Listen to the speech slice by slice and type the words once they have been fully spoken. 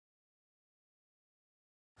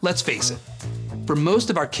Let's face it, for most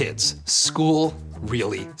of our kids, school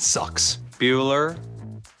really sucks. Bueller.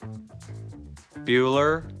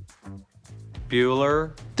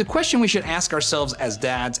 The question we should ask ourselves as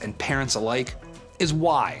dads and parents alike is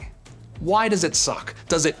why? Why does it suck?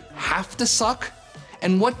 Does it have to suck?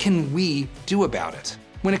 And what can we do about it?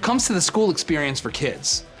 When it comes to the school experience for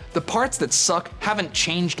kids, the parts that suck haven't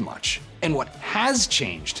changed much. And what has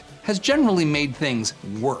changed has generally made things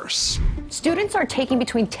worse. Students are taking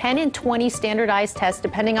between 10 and 20 standardized tests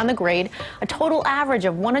depending on the grade, a total average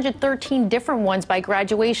of 113 different ones by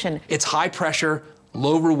graduation. It's high pressure,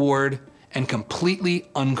 low reward, and completely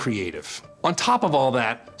uncreative. On top of all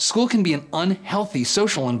that, school can be an unhealthy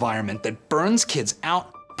social environment that burns kids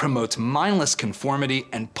out, promotes mindless conformity,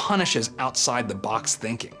 and punishes outside-the-box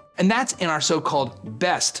thinking. And that's in our so-called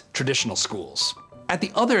best traditional schools. At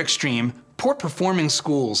the other extreme, poor-performing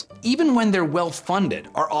schools, even when they're well-funded,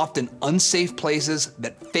 are often unsafe places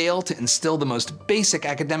that fail to instill the most basic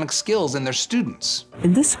academic skills in their students.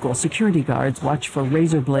 In this school, security guards watch for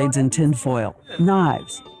razor blades and tinfoil,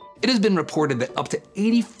 knives. It has been reported that up to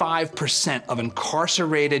 85% of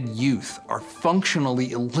incarcerated youth are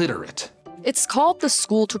functionally illiterate. It's called the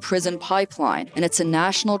school-to-prison pipeline, and it's a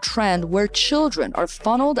national trend where children are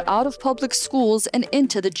funneled out of public schools and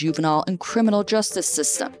into the juvenile and criminal justice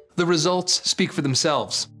system. The results speak for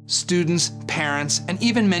themselves. Students, parents, and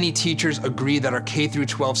even many teachers agree that our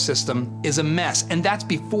K-12 system is a mess, and that's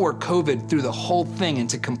before COVID threw the whole thing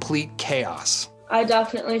into complete chaos. I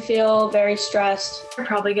definitely feel very stressed. I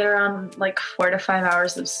probably get around like 4 to 5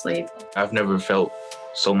 hours of sleep. I've never felt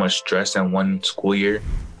so much stress in one school year.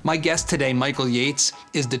 My guest today, Michael Yates,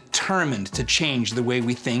 is determined to change the way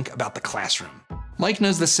we think about the classroom. Mike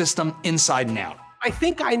knows the system inside and out. I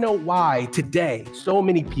think I know why today so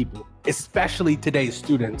many people, especially today's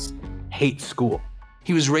students, hate school.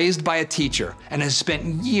 He was raised by a teacher and has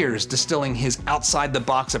spent years distilling his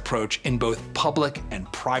outside-the-box approach in both public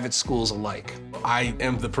and private schools alike. I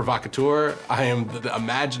am the provocateur, I am the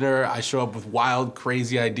imaginer, I show up with wild,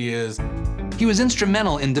 crazy ideas. He was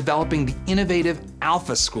instrumental in developing the innovative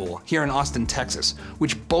Alpha School here in Austin, Texas,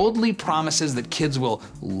 which boldly promises that kids will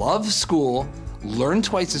love school, learn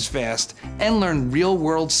twice as fast, and learn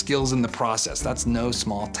real-world skills in the process. That's no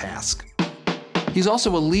small task. He's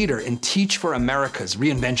also a leader in Teach for America's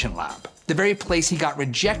Reinvention Lab, the very place he got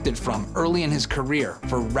rejected from early in his career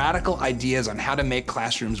for radical ideas on how to make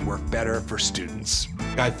classrooms work better for students.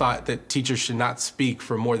 I thought that teachers should not speak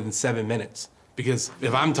for more than 7 minutes, because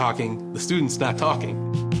if I'm talking, the student's not talking.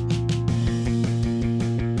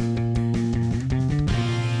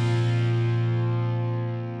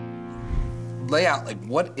 Lay out, like,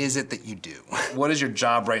 what is it that you do? What is your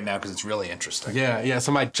job right now? Because it's really interesting. Yeah,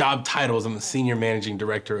 so my job title is I'm the Senior Managing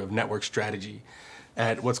Director of Network Strategy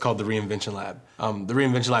at what's called the Reinvention Lab. The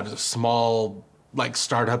Reinvention Lab is a small, like,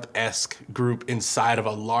 startup-esque group inside of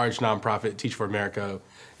a large nonprofit, Teach for America,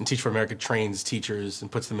 and Teach for America trains teachers and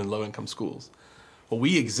puts them in low-income schools. Well,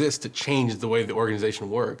 we exist to change the way the organization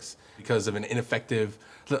works because of an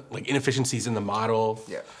inefficiencies in the model.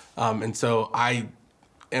 Yeah. And so I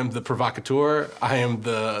am the provocateur, I am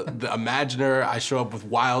the imaginer, I show up with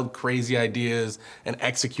wild, crazy ideas and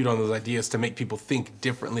execute on those ideas to make people think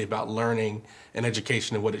differently about learning and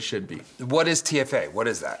education and what it should be. What is TFA? What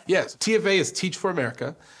is that? Yes, TFA is Teach for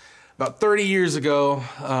America. About 30 years ago,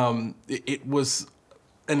 it was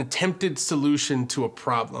an attempted solution to a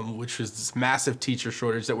problem, which was this massive teacher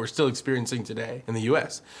shortage that we're still experiencing today in the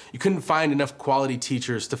US. You couldn't find enough quality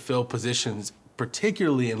teachers to fill positions,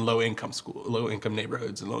 particularly in low-income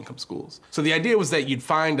neighborhoods and low-income schools. So the idea was that you'd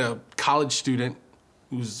find a college student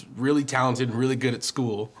who's really talented and really good at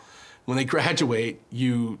school. When they graduate,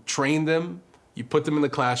 you train them, you put them in the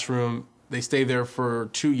classroom, they stay there for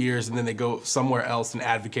 2 years, and then they go somewhere else and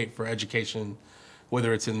advocate for education,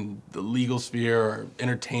 whether it's in the legal sphere or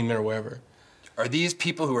entertainment or wherever. Are these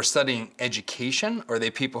people who are studying education, or are they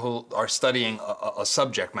people who are studying a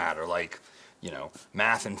subject matter like, you know,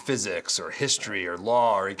 math and physics or history or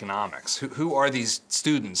law or economics? Who are these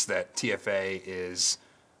students that TFA is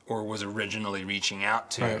or was originally reaching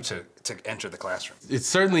out to, right, to enter the classroom? It's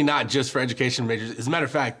certainly not just for education majors. As a matter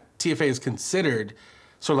of fact, TFA is considered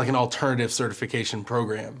sort of like an alternative certification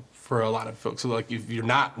program for a lot of folks. So like if you're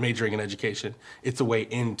not majoring in education, it's a way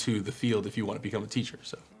into the field if you want to become a teacher.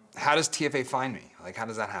 So how does TFA find me? Like, how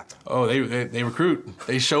does that happen? Oh, they recruit.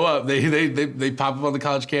 They show up. They pop up on the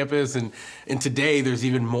college campus, and today there's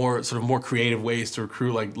even more creative ways to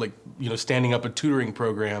recruit, like you know, standing up a tutoring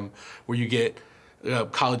program where you get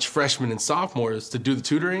college freshmen and sophomores to do the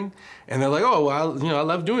tutoring, and they're like, oh, well, I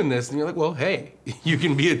love doing this. And you're like, well, hey, you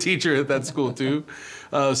can be a teacher at that school too.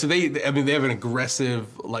 So they have an aggressive,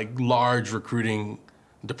 large recruiting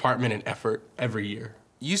department and effort every year.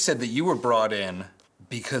 You said that you were brought in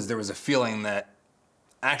because there was a feeling that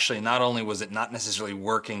actually not only was it not necessarily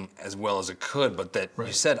working as well as it could, but that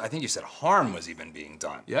I think you said harm was even being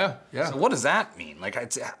done. Yeah. So what does that mean?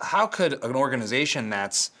 How could an organization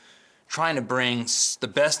that's trying to bring the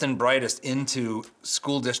best and brightest into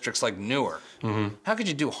school districts like Newark, how could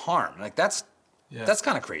you do harm? That's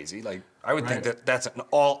kind of crazy. I would think that that's an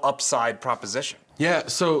all upside proposition. Yeah,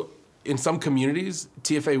 so in some communities,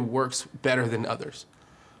 TFA works better than others.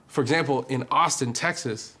 For example, in Austin,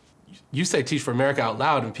 Texas, you say Teach for America out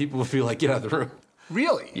loud and people will feel like, get out of the room.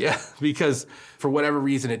 Really? Yeah, because for whatever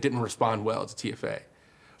reason, it didn't respond well to TFA.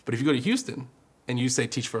 But if you go to Houston and you say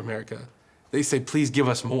Teach for America, they say, please give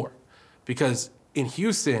us more. Because in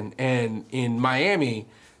Houston and in Miami,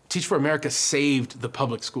 Teach for America saved the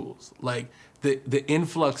public schools. The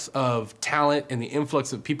influx of talent and the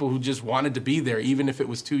influx of people who just wanted to be there, even if it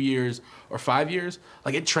was 2 years or 5 years,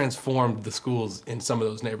 it transformed the schools in some of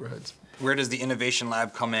those neighborhoods. Where does the Innovation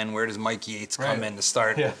Lab come in? Where does Mike Yates come in to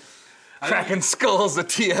start cracking skulls at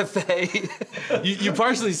TFA? you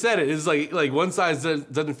partially said it. It's like one size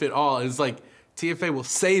doesn't fit all. It's like TFA will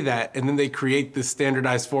say that, and then they create this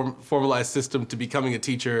standardized, formalized system to becoming a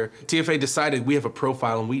teacher. TFA decided we have a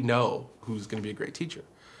profile and we know who's going to be a great teacher.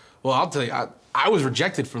 Well, I'll tell you, I was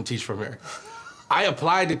rejected from Teach for America. I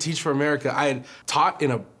applied to Teach for America. I had taught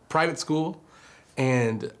in a private school,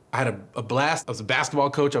 and I had a blast. I was a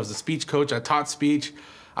basketball coach. I was a speech coach. I taught speech.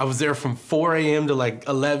 I was there from 4 a.m. to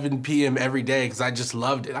 11 p.m. every day because I just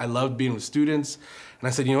loved it. I loved being with students. And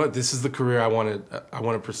I said, you know what? This is the career I want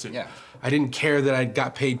to pursue. Yeah. I didn't care that I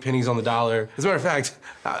got paid pennies on the dollar. As a matter of fact,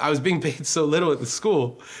 I was being paid so little at the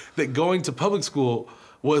school that going to public school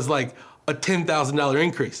was like a $10,000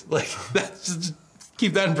 increase. That's just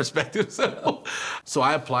keep that in perspective. So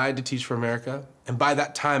I applied to Teach for America, and by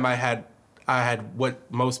that time I had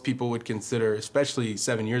what most people would consider, especially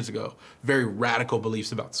 7 years ago, very radical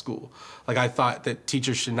beliefs about school. I thought that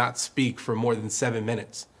teachers should not speak for more than 7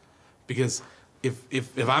 minutes, because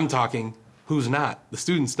if I'm talking, who's not? The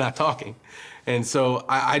student's not talking. And so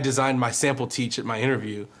I designed my sample teach at my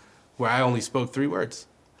interview where I only spoke 3 words.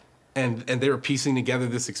 And they were piecing together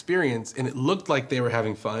this experience, and it looked like they were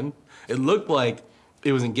having fun. It looked like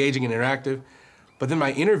it was engaging and interactive. But then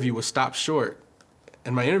my interview was stopped short.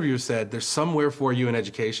 And my interviewer said, there's somewhere for you in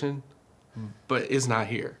education, but it's not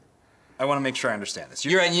here. I want to make sure I understand this.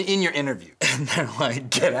 You're in your interview, and they're like,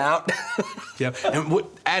 get out. Yeah, and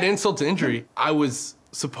add insult to injury, I was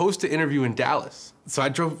supposed to interview in Dallas. So I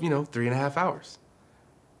drove, 3.5 hours.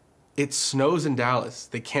 It snows in Dallas.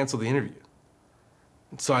 They canceled the interview.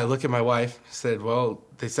 So I look at my wife, said, well,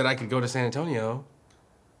 they said I could go to San Antonio.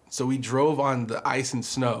 So we drove on the ice and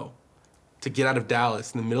snow to get out of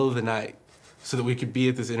Dallas in the middle of the night so that we could be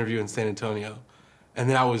at this interview in San Antonio. And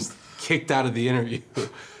then I was kicked out of the interview.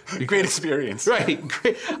 Great experience. Right,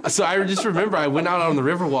 great. So I just remember I went out on the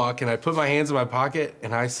Riverwalk and I put my hands in my pocket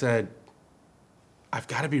and I said, I've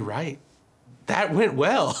got to be right. That went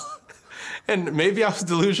well. And maybe I was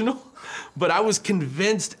delusional, but I was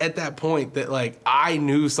convinced at that point that I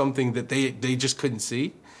knew something that they just couldn't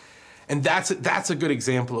see. And that's a good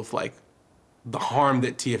example of the harm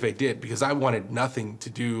that TFA did, because I wanted nothing to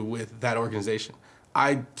do with that organization.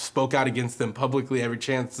 I spoke out against them publicly every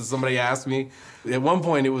chance that somebody asked me. At one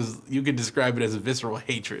point, you could describe it as a visceral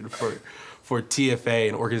hatred for TFA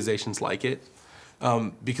and organizations like it,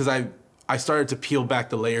 because I started to peel back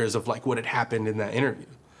the layers of what had happened in that interview.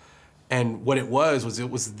 And what it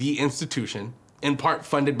was the institution, in part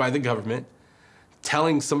funded by the government,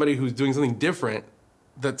 telling somebody who's doing something different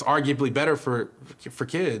that's arguably better for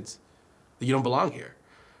kids that you don't belong here.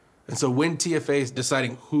 And so when TFA is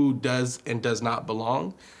deciding who does and does not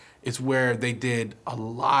belong, it's where they did a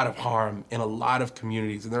lot of harm in a lot of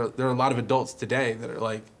communities. And there are a lot of adults today that are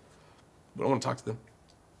like, we don't want to talk to them.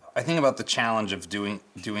 I think about the challenge of doing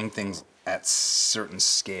things at certain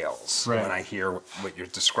scales when I hear what you're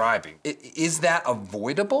describing. Is that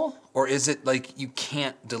avoidable, or is it you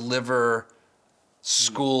can't deliver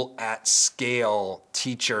school at scale,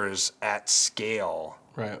 teachers at scale,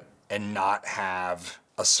 and not have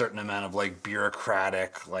a certain amount of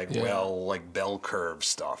bureaucratic, bell curve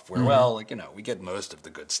stuff where, we get most of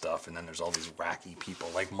the good stuff, and then there's all these wacky people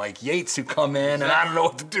like Mike Yates who come in, and I don't know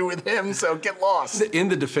what to do with him, so get lost. In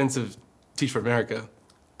the defense of Teach for America,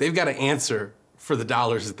 they've got to answer for the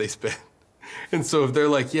dollars that they spend. And so if they're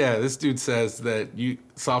this dude says that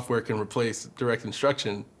software can replace direct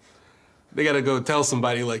instruction, They gotta go tell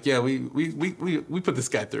somebody like, yeah, we put this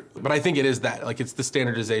guy through. But I think it is that, like, it's the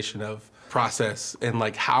standardization of process and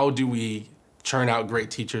like, how do we churn out great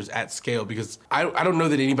teachers at scale? Because I don't know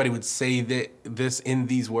that anybody would say this in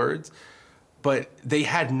these words, but they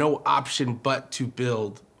had no option but to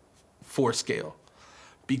build for scale,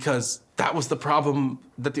 because that was the problem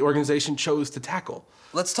that the organization chose to tackle.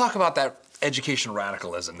 Let's talk about that education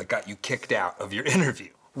radicalism that got you kicked out of your interview.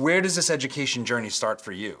 Where does this education journey start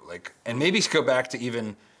for you? Like, and maybe go back to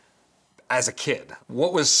even as a kid.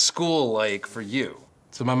 What was school like for you?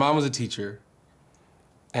 So my mom was a teacher,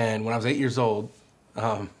 and when I was 8 years old,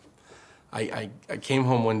 I came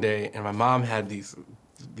home one day and my mom had these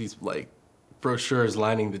like brochures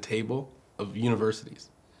lining the table of universities.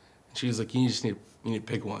 And she was like, you need to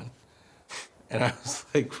pick one. And I was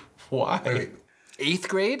like, why? Wait, 8th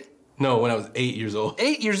grade? No, when I was 8 years old.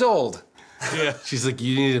 8 years old? Yeah. She's like,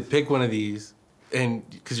 you need to pick one of these, and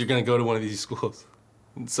because you're gonna go to one of these schools.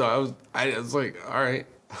 And so I was like, all right.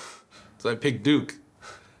 So I picked Duke.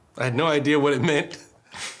 I had no idea what it meant.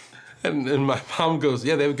 And my mom goes,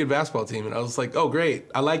 yeah, they have a good basketball team. And I was like, oh, great.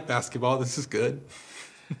 I like basketball. This is good.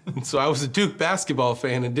 And so I was a Duke basketball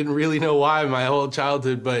fan and didn't really know why my whole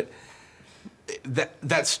childhood, but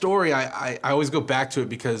that story, I always go back to it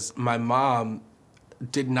because my mom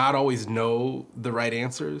did not always know the right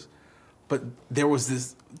answers, but there was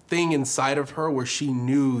this thing inside of her where she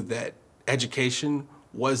knew that education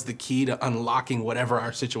was the key to unlocking whatever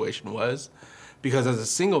our situation was. Because as a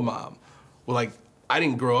single mom, well, like, I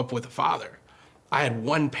didn't grow up with a father. I had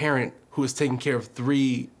one parent who was taking care of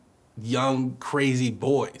 3 young, crazy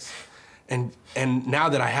boys. And now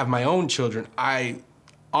that I have my own children, I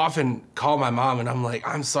often call my mom and I'm like,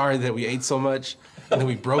 I'm sorry that we ate so much and that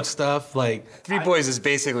we broke stuff. Like, 3 boys is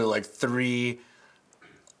basically like 3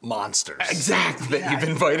 monsters. Exactly. That you've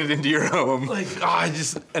invited into your home. Like, I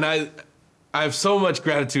have so much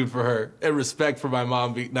gratitude for her and respect for my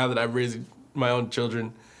mom now that I'm raising my own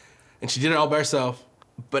children. And she did it all by herself,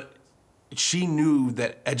 but she knew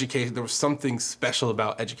that education, there was something special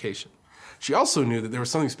about education. She also knew that there was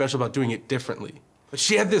something special about doing it differently. But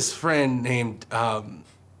she had this friend named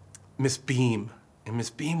Miss Beam, and Miss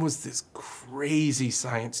Beam was this crazy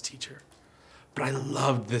science teacher. But I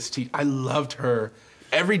loved this teacher. I loved her.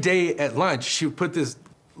 Every day at lunch, she would put this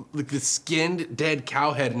skinned dead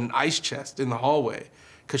cow head in an ice chest in the hallway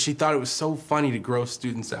because she thought it was so funny to gross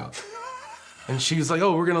students out. And she was like,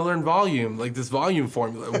 oh, we're gonna learn volume, like this volume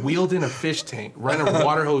formula. Wheeled in a fish tank, ran a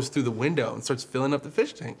water hose through the window and starts filling up the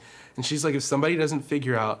fish tank. And she's like, if somebody doesn't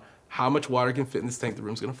figure out how much water can fit in this tank, the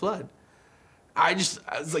room's gonna flood. I was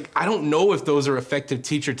like, I don't know if those are effective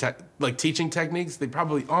teaching techniques. They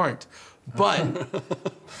probably aren't. But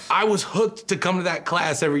I was hooked to come to that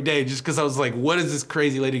class every day just because I was like, what is this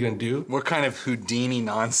crazy lady gonna do? What kind of Houdini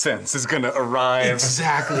nonsense is gonna arrive?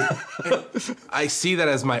 Exactly. I see that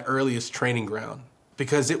as my earliest training ground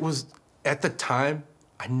because it was, at the time,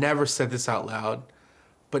 I never said this out loud,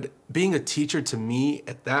 but being a teacher to me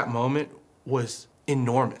at that moment was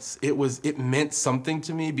enormous. It meant something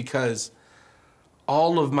to me because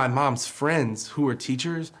all of my mom's friends who were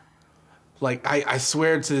teachers, like, I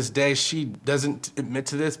swear to this day, she doesn't admit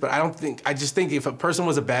to this, but I just think if a person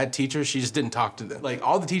was a bad teacher, she just didn't talk to them. Like,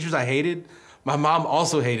 all the teachers I hated, my mom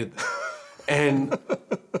also hated them.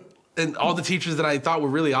 And all the teachers that I thought were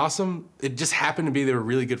really awesome, it just happened to be they were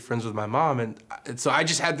really good friends with my mom. And so I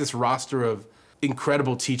just had this roster of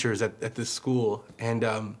incredible teachers at this school. And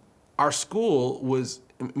our school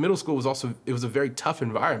middle school was also, it was a very tough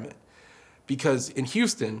environment because in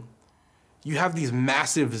Houston, you have these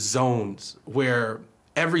massive zones where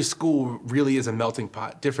every school really is a melting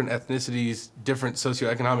pot, different ethnicities, different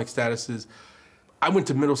socioeconomic statuses. I went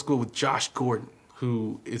to middle school with Josh Gordon,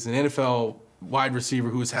 who is an NFL wide receiver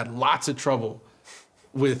who has had lots of trouble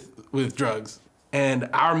with drugs. And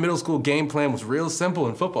our middle school game plan was real simple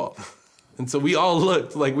in football. And so we all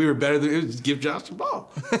looked like we were better than, it was just give Josh the ball.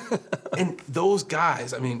 And those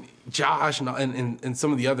guys, I mean, Josh and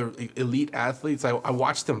some of the other elite athletes, I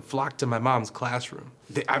watched them flock to my mom's classroom.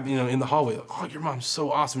 In the hallway, like, oh, your mom's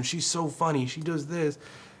so awesome. She's so funny. She does this.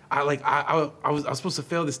 I was supposed to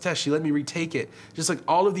fail this test. She let me retake it. Just like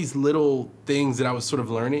all of these little things that I was sort of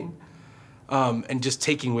learning and just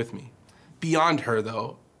taking with me. Beyond her,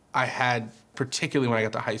 though, I had, particularly when I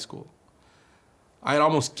got to high school, I had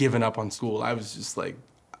almost given up on school. I was just like,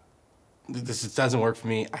 this just doesn't work for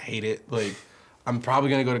me. I hate it. Like, I'm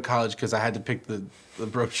probably gonna go to college because I had to pick the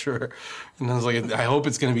brochure. And I was like, I hope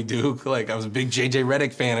it's gonna be Duke. Like, I was a big J.J.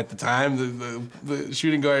 Redick fan at the time, the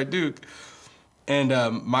shooting guard at Duke.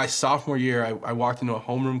 And my sophomore year, I walked into a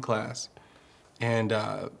homeroom class, and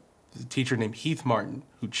There's a teacher named Heath Martin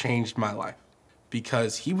who changed my life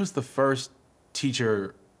because he was the first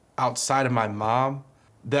teacher outside of my mom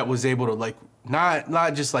that was able to like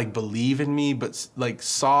not just like believe in me, but like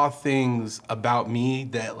saw things about me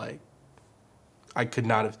that like I could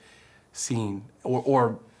not have seen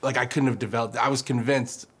or like I couldn't have developed. I was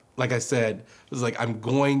convinced, like I said, it was like I'm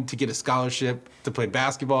going to get a scholarship to play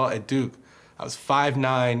basketball at Duke. I was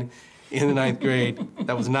 5'9" in the 9th grade.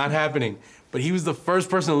 That was not happening. But he was the first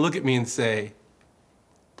person to look at me and say,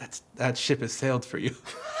 that ship has sailed for you.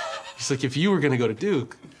 He's like, if you were gonna go to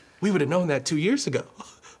Duke, we would have known that 2 years ago.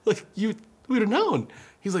 Like, we would have known.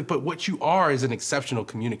 He's like, but what you are is an exceptional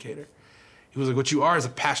communicator. He was like, what you are is a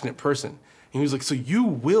passionate person. And he was like, so you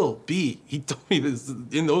will be, he told me this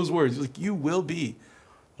in those words, he was like, you will be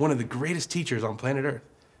one of the greatest teachers on planet Earth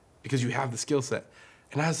because you have the skill set.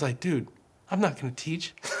 And I was like, dude, I'm not gonna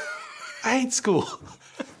teach. I hate school.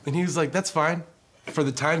 And he was like, that's fine. For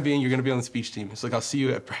the time being, you're gonna be on the speech team. He's like, I'll see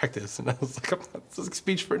you at practice. And I was like, this is a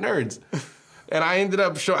speech for nerds. And I ended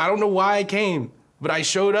up I don't know why I came, but I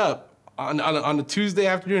showed up on a Tuesday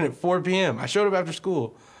afternoon at 4 p.m. I showed up after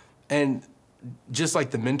school. And just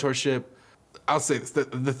like the mentorship, I'll say this,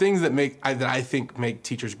 the things that I think make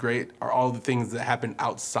teachers great are all the things that happen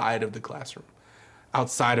outside of the classroom,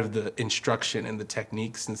 outside of the instruction and the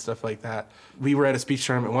techniques and stuff like that. We were at a speech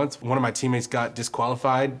tournament once. One of my teammates got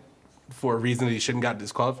disqualified for a reason that he shouldn't got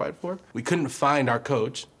disqualified for. We couldn't find our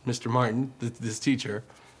coach, Mr. Martin, this teacher,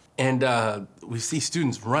 and we see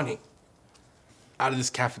students running out of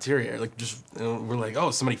this cafeteria. Like just, we're like, oh,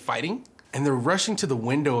 is somebody fighting? And they're rushing to the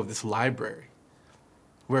window of this library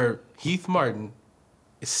where Heath Martin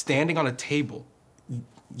is standing on a table,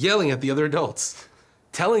 yelling at the other adults,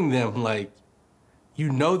 telling them like, you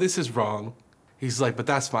know this is wrong. He's like, but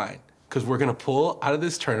that's fine, because we're gonna pull out of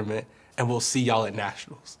this tournament and we'll see y'all at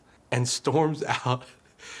nationals. And storms out,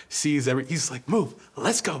 he's like, move,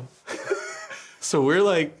 let's go. So we're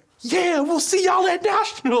like, yeah, we'll see y'all at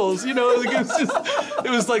nationals. You know, like it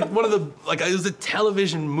was like one of the, like it was a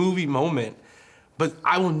television movie moment. But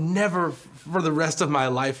I will never, for the rest of my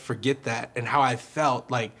life, forget that and how I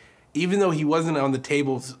felt. Like, even though he wasn't on the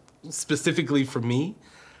table specifically for me,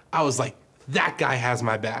 I was like, that guy has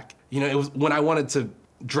my back. You know, it was when I wanted to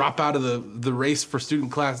drop out of the race for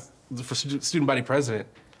student body president.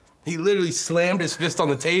 He literally slammed his fist on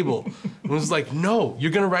the table and was like, no,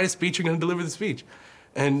 you're gonna write a speech, you're gonna deliver the speech.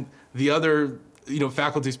 And the other,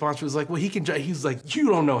 faculty sponsor was like, well, he's like, you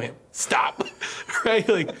don't know him, stop, right?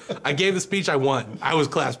 Like, I gave the speech, I won. I was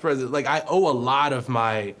class president. Like, I owe a lot of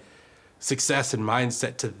my success and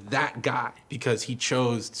mindset to that guy because he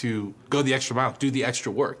chose to go the extra mile, do the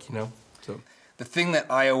extra work, So the thing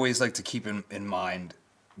that I always like to keep in mind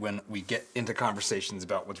when we get into conversations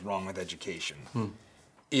about what's wrong with education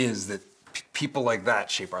is that people like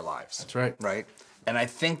that shape our lives. That's right. Right? And I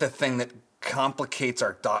think the thing that complicates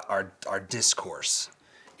our discourse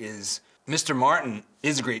is Mr. Martin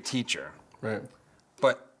is a great teacher. Right.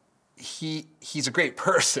 But he's a great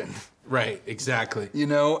person. Right, exactly.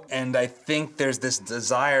 And I think there's this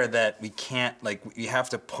desire that we can't, we have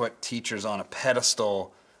to put teachers on a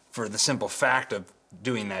pedestal for the simple fact of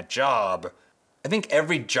doing that job. I think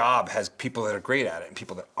every job has people that are great at it and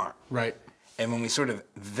people that aren't. Right. And when we sort of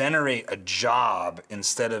venerate a job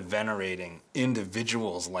instead of venerating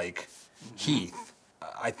individuals like Heath,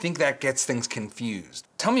 I think that gets things confused.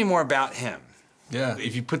 Tell me more about him. Yeah,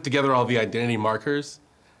 if you put together all the identity markers,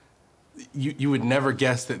 you would never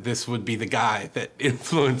guess that this would be the guy that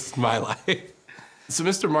influenced my life. So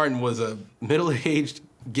Mr. Martin was a middle-aged,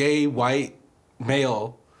 gay, white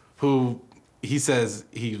male who, he says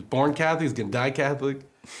he was born Catholic, he's gonna die Catholic.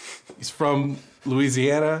 He's from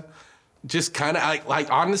Louisiana. Just kind of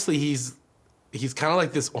like honestly, he's kind of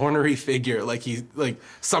like this ornery figure. Like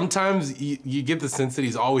sometimes you get the sense that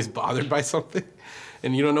he's always bothered by something,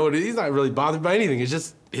 and you don't know what it is. He's not really bothered by anything. It's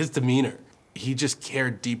just his demeanor. He just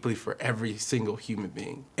cared deeply for every single human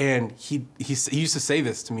being. And he used to say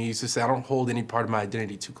this to me. He used to say, I don't hold any part of my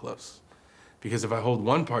identity too close, because if I hold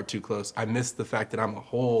one part too close, I miss the fact that I'm a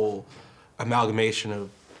whole amalgamation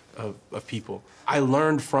of people. I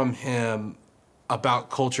learned from him about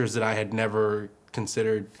cultures that I had never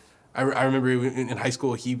considered. I remember in high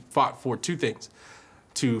school, he fought for two things: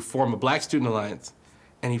 to form a Black Student Alliance,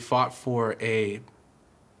 and he fought for a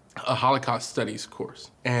Holocaust studies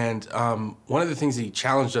course. And one of the things that he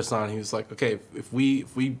challenged us on, he was like, okay, if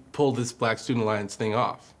we pull this Black Student Alliance thing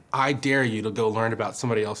off, I dare you to go learn about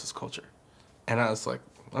somebody else's culture. And I was like,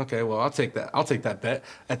 okay, well, I'll take that bet.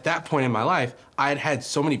 At that point in my life, I had had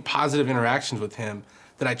so many positive interactions with him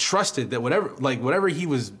that I trusted that whatever he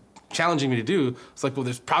was challenging me to do, it's like, well,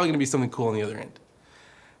 there's probably gonna be something cool on the other end.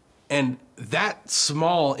 And that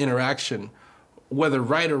small interaction, whether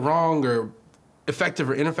right or wrong or effective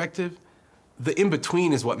or ineffective, the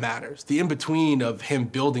in-between is what matters. The in-between of him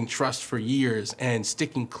building trust for years and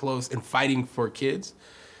sticking close and fighting for kids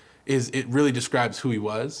it really describes who he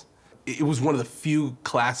was. It was one of the few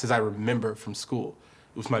classes I remember from school.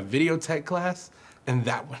 It was my video tech class and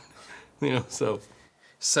that one,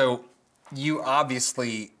 So you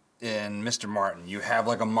obviously, in Mr. Martin, you have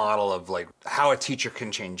like a model of like how a teacher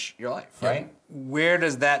can change your life, right? Yeah. Where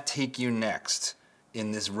does that take you next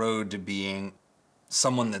in this road to being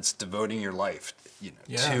someone that's devoting your life,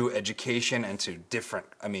 to education and to different,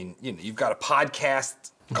 you've got a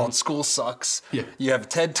podcast called School Sucks. Yeah. You have a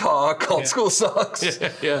TED Talk called School Sucks.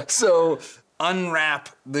 Yeah. So unwrap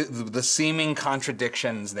the seeming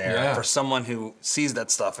contradictions there for someone who sees that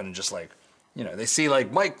stuff and just like, they see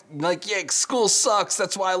like Mike Yates, school sucks.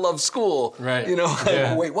 That's why I love school. Right.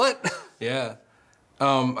 Wait, what? Yeah.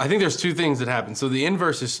 I think there's two things that happen. So the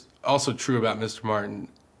inverse is also true about Mr. Martin.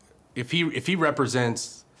 If he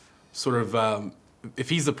represents sort of, if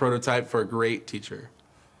he's the prototype for a great teacher,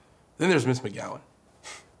 then there's Miss McGowan.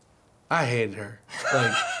 I hated her.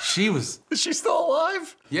 Like, she was... Is she still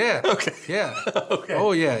alive? Yeah. Okay. Yeah. Okay.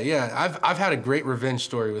 Oh, yeah. I've had a great revenge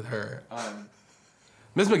story with her.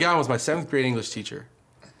 Ms. McGowan was my 7th grade English teacher.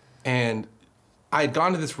 And I had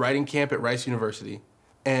gone to this writing camp at Rice University,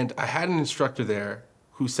 and I had an instructor there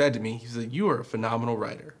who said to me, he said, "You are a phenomenal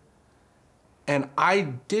writer." And I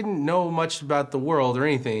didn't know much about the world or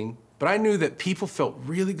anything, but I knew that people felt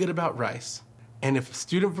really good about Rice. And if a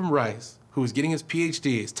student from Rice who was getting his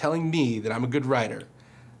PhD is telling me that I'm a good writer,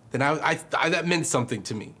 then I that meant something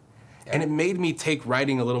to me. Yeah. And it made me take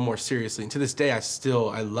writing a little more seriously. And to this day,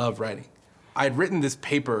 I love writing. I had written this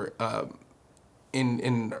paper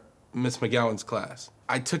in Miss McGowan's class.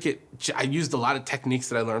 I used a lot of techniques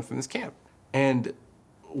that I learned from this camp. And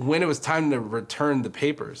when it was time to return the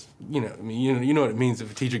papers, you know what it means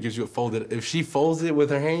if a teacher gives you if she folds it with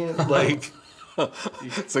her hand, like,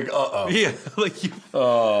 it's like, uh-oh. Yeah, like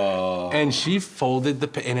and she folded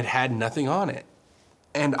and it had nothing on it.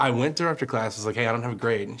 And I went to her after class, I was like, "Hey, I don't have a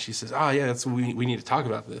grade." And she says, "Oh yeah, we need to talk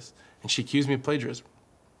about this." And she accused me of plagiarism.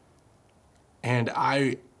 And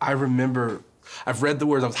I remember, I've read the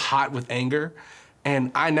words, I was hot with anger,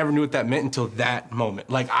 and I never knew what that meant until that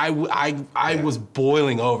moment. Like, I was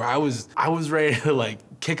boiling over. I was ready to like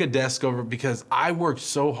kick a desk over because I worked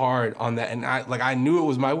so hard on that, and I knew it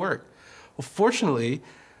was my work. Well, fortunately,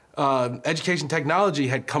 education technology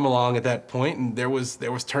had come along at that point, and there was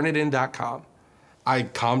Turnitin.com. I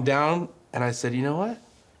calmed down and I said, "You know what?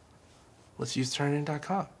 Let's use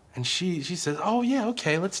Turnitin.com." And she says, "Oh yeah,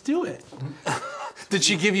 okay, let's do it." Did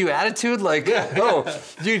she give you attitude? Like, oh,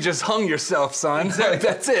 you just hung yourself, son. Exactly.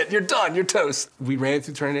 That's it, you're done, you're toast. We ran it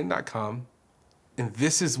through Turnitin.com, and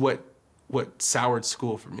this is what soured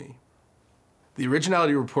school for me. The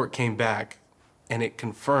originality report came back, and it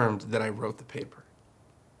confirmed that I wrote the paper.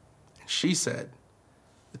 And she said,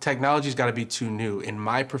 "The technology's gotta be too new. In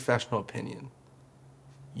my professional opinion,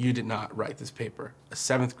 you did not write this paper. A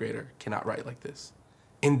 7th grader cannot write like this."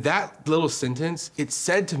 In that little sentence, it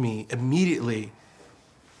said to me immediately,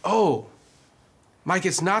 "Oh, Mike,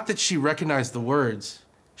 it's not that she recognized the words.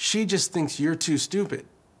 She just thinks you're too stupid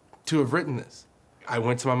to have written this." I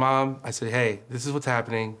went to my mom. I said, "Hey, this is what's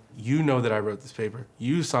happening. You know that I wrote this paper.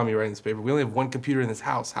 You saw me writing this paper. We only have one computer in this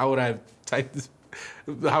house. How would I have typed this?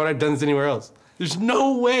 How would I have done this anywhere else? There's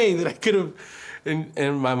no way that I could have."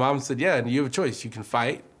 And my mom said, "Yeah, and you have a choice. You can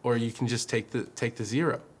fight, or you can just take the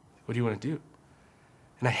 0. What do you want to do?"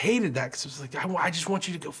 And I hated that because it was like, I just want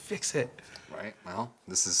you to go fix it. Right. Well,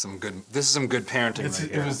 this is some good parenting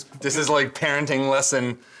right here. This is like parenting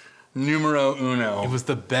lesson numero uno. It was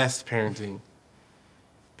the best parenting.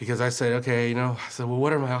 Because I said, "Okay, I said, well,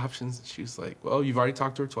 what are my options?" And she was like, "Well, you've already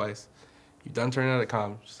talked to her twice. You've done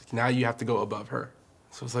Turnitin.com. She's like, now you have to go above her."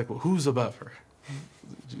 So I was like, "Well, who's above her?"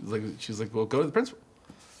 She was like, "Well, go to the principal."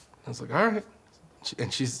 I was like, "All right."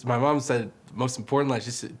 And my mom said, the most important line,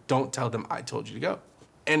 she said, "Don't tell them I told you to go."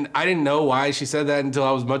 And I didn't know why she said that until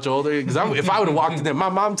I was much older. Because if I would have walked in there, my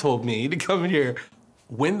mom told me to come in here.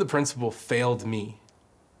 When the principal failed me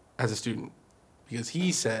as a student, because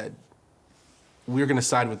he said, "We're going to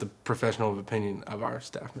side with the professional opinion of our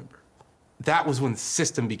staff member," that was when the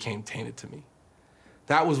system became tainted to me.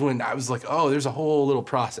 That was when I was like, oh, there's a whole little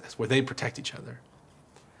process where they protect each other.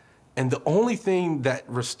 And the only thing that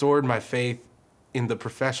restored my faith in the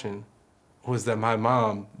profession was that my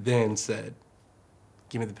mom then said,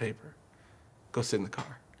 "Give me the paper. Go sit in the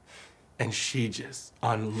car." And she just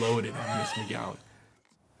unloaded on Miss McGowan.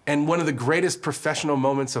 And one of the greatest professional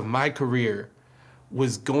moments of my career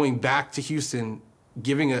was going back to Houston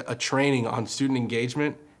giving a training on student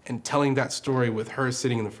engagement and telling that story with her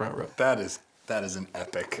sitting in the front row. That is an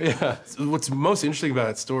epic. Yeah. What's most interesting about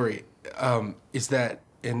that story is that,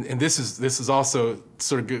 and this is also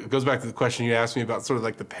sort of goes back to the question you asked me about sort of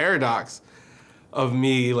like the paradox of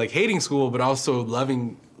me like hating school, but also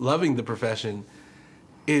loving the profession,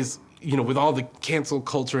 is, you know, with all the cancel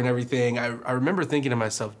culture and everything, I remember thinking to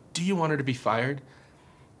myself, do you want her to be fired?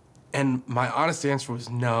 And my honest answer was,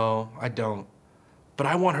 no, I don't. But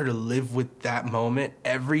I want her to live with that moment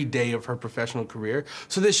every day of her professional career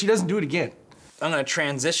so that she doesn't do it again. I'm gonna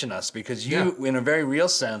transition us because you, in a very real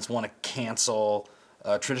sense, want to cancel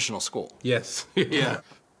traditional school. Yes. Yeah.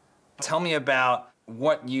 Tell me about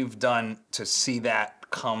what you've done to see that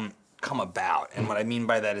come about. And what I mean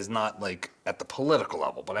by that is not like at the political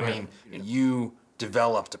level, but I mean, you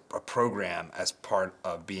developed a program as part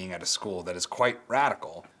of being at a school that is quite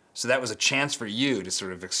radical. So that was a chance for you to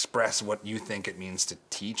sort of express what you think it means to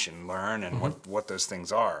teach and learn and what those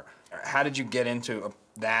things are. How did you get into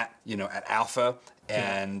that, you know, at Alpha,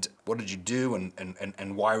 and what did you do,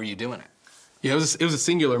 and why were you doing it? Yeah, it was a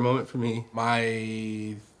singular moment for me.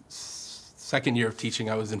 My second year of teaching,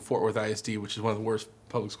 I was in Fort Worth ISD, which is one of the worst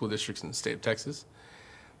public school districts in the state of Texas.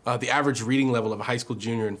 The average reading level of a high school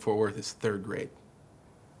junior in Fort Worth is 3rd grade.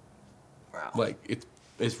 Wow. Like,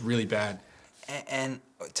 it's really bad. And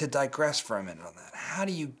to digress for a minute on that, how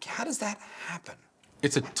does that happen?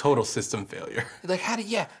 It's a total system failure. Like,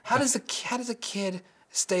 how does a kid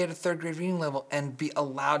stay at a 3rd grade reading level and be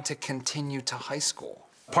allowed to continue to high school?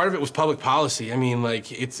 Part of it was public policy. I mean,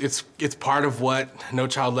 like, it's part of what No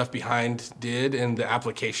Child Left Behind did and the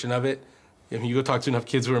application of it. If you go talk to enough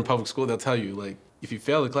kids who are in public school, they'll tell you, like, if you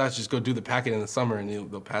fail the class, just go do the packet in the summer and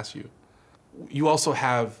they'll pass you. You also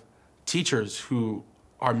have teachers who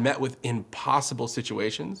are met with impossible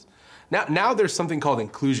situations. Now there's something called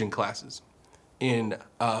inclusion classes in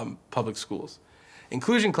public schools.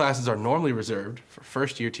 Inclusion classes are normally reserved for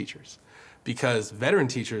first-year teachers because veteran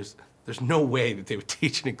teachers, there's no way that they would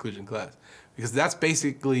teach an inclusion class because that's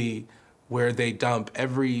basically where they dump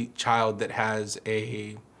every child that has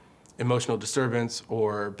a emotional disturbance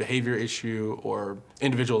or behavior issue or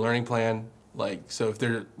individual learning plan. Like, so if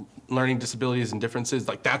they're learning disabilities and differences,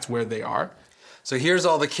 like that's where they are. So here's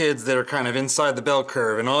all the kids that are kind of inside the bell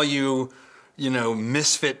curve, and all you know,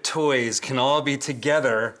 misfit toys can all be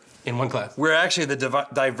together in one class. Where actually the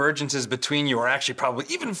divergences between you are actually probably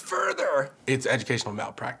even further. It's educational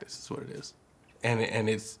malpractice is what it is. And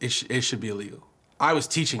it should be illegal. I was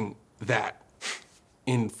teaching that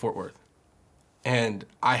in Fort Worth. And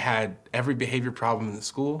I had every behavior problem in the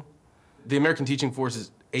school. The American teaching force is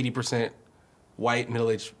 80% white,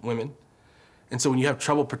 middle-aged women. And so when you have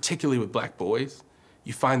trouble, particularly with black boys,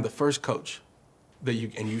 you find the first coach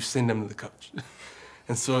and you send them to the coach.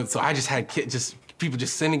 And so I just had people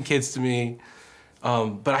just sending kids to me.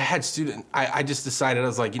 But I had I just decided, I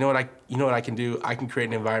was like, you know what I can do? I can create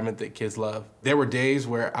an environment that kids love. There were days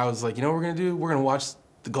where I was like, you know what we're gonna do? We're gonna watch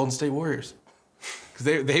the Golden State Warriors.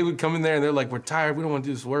 Because they would come in there and they're like, we're tired, we don't want to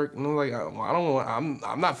do this work. And I'm like,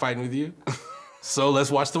 I'm not fighting with you. So let's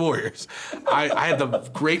watch the Warriors. I had the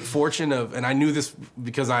great fortune of, and I knew this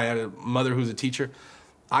because I had a mother who's a teacher,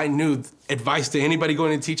 I knew advice to anybody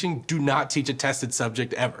going into teaching, do not teach a tested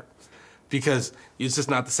subject ever. Because it's just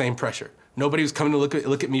not the same pressure. Nobody was coming to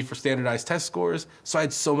look at me for standardized test scores, so I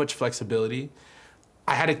had so much flexibility.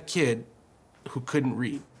 I had a kid who couldn't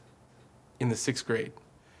read in the 6th grade.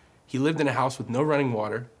 He lived in a house with no running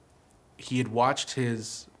water. He had watched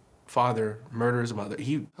his father murder his mother.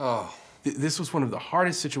 This was one of the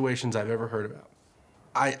hardest situations I've ever heard about.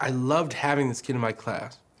 I loved having this kid in my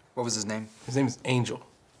class. What was his name? His name is Angel.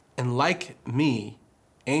 And like me,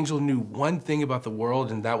 Angel knew one thing about the world,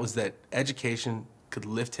 and that was that education could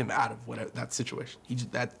lift him out of that situation.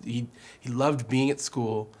 He loved being at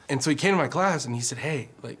school. And so he came to my class and he said,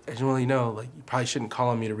 hey, like, I just want to let you know, like, you probably shouldn't call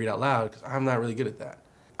on me to read out loud because I'm not really good at that.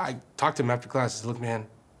 I talked to him after class and said, look, man,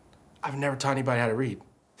 I've never taught anybody how to read.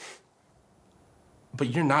 But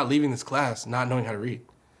you're not leaving this class not knowing how to read.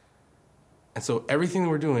 And so everything that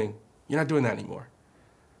we're doing, you're not doing that anymore.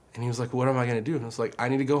 And he was like, what am I gonna do? And I was like, I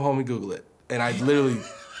need to go home and Google it. And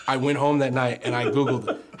I went home that night and I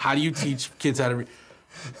Googled, how do you teach kids how to read?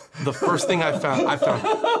 The first thing I found.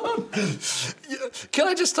 Can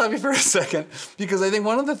I just stop you for a second? Because I think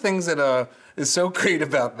one of the things that is so great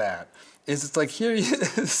about that is it's like, here he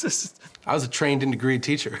is. I was a trained and degreed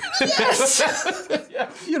teacher. Yes.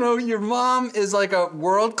 You know, your mom is like a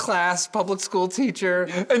world-class public school teacher,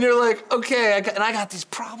 and you're like, okay, I got these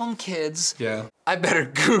problem kids. Yeah. I better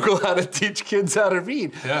Google how to teach kids how to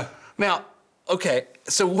read. Yeah. Now, Okay,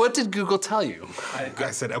 so what did Google tell you?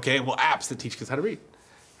 I said, okay, well, apps that teach kids how to read.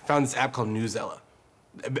 I found this app called Newsella.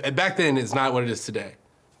 Back then, it's not what it is today.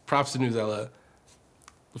 Props to Newsella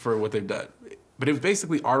for what they've done. But it was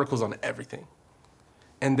basically articles on everything.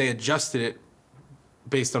 And they adjusted it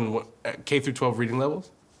based on what, K through 12 reading levels.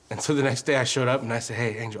 And so the next day I showed up and I said,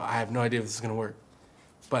 hey, Angel, I have no idea if this is gonna work.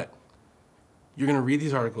 But you're gonna read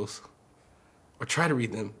these articles, or try to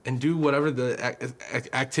read them, and do whatever the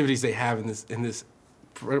activities they have in this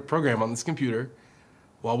program on this computer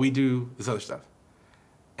while we do this other stuff.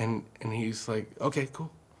 And he's like, okay,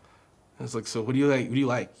 cool. I was like, so what do you like? What do you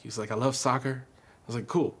like? He's like, I love soccer. I was like,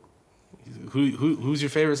 cool. Who's your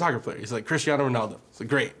favorite soccer player? He's like, Cristiano Ronaldo. I was like,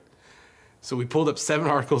 great. So we pulled up 7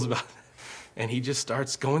 articles about it, and he just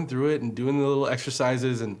starts going through it and doing the little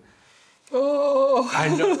exercises, and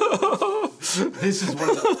I know. This is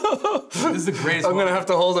the greatest. I'm gonna have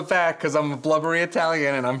to hold it back because I'm a blubbery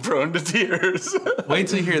Italian and I'm prone to tears. Wait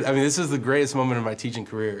till you hear. I mean, this is the greatest moment of my teaching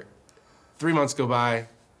career. 3 months go by,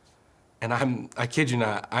 and I kid you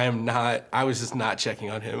not, I was just not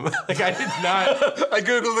checking on him. Like, I did not. I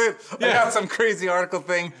Googled it. Yeah. I got some crazy article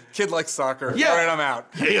thing. Kid likes soccer. Yeah. All right, I'm out.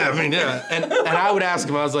 Yeah, I mean, yeah. And I would ask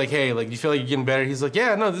him, I was like, hey, like, you feel like you're getting better? He's like,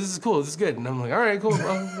 yeah, no, this is cool. This is good. And I'm like, all right, cool,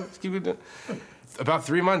 bro. Let's keep it doing. About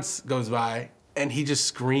 3 months goes by, and he just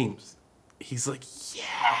screams. He's like,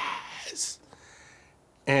 yes.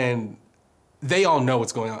 And they all know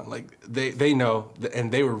what's going on. Like, they know,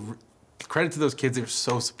 and they were, credit to those kids, they were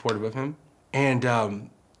so supportive of him. And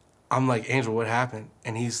I'm like, Angel, what happened?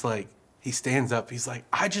 And he's like, he stands up, he's like,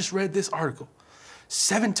 I just read this article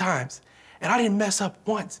 7 times, and I didn't mess up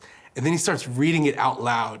once. And then he starts reading it out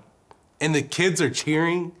loud, and the kids are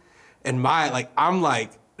cheering, and I'm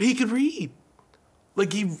like, he could read.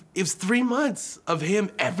 Like, it was 3 months of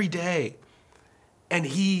him every day, and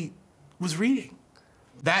he was reading.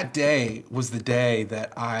 That day was the day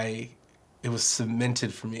that it was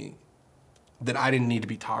cemented for me that I didn't need to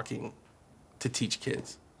be talking to teach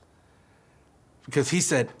kids. Because he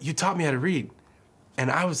said, you taught me how to read.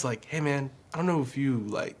 And I was like, hey man, I don't know if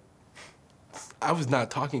I was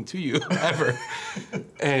not talking to you ever.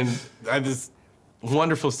 And I had this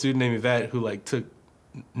wonderful student named Yvette who took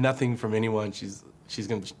nothing from anyone. She's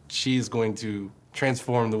going to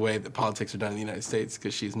transform the way that politics are done in the United States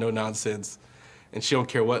because she's no nonsense, and she don't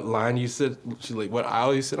care what line you sit, what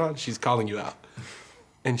aisle you sit on, she's calling you out.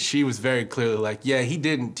 And she was very clearly like, yeah, he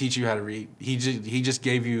didn't teach you how to read. He just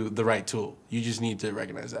gave you the right tool. You just need to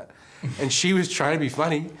recognize that. And she was trying to be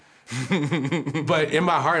funny, but in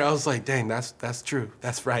my heart, I was like, dang, that's true.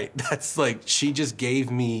 That's right. That's she just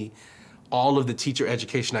gave me all of the teacher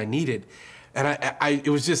education I needed. And it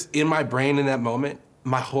was just in my brain in that moment,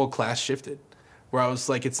 my whole class shifted, where I was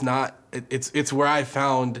like, it's where I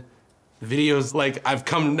found videos I've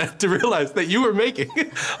come to realize that you were making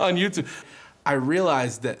on YouTube. I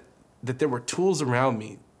realized that there were tools around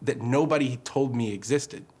me that nobody told me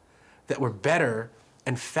existed, that were better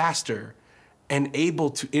and faster and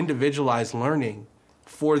able to individualize learning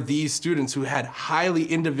for these students who had highly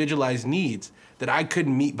individualized needs that I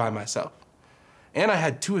couldn't meet by myself. And I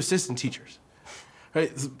had 2 assistant teachers.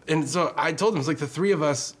 Right? And so I told them, the 3 of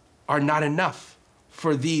us are not enough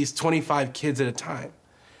for these 25 kids at a time.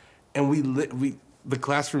 And the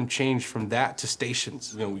classroom changed from that to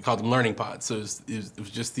stations. We called them learning pods. So it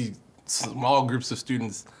was just these small groups of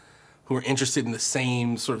students who were interested in the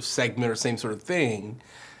same sort of segment or same sort of thing.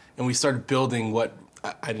 And we started building what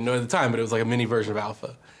I didn't know at the time, but it was like a mini version of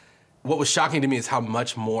Alpha. What was shocking to me is how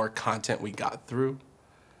much more content we got through.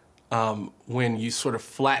 When you sort of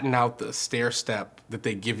flatten out the stair step that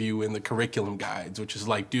they give you in the curriculum guides, which is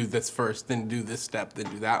do this first, then do this step, then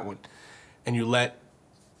do that one, and you let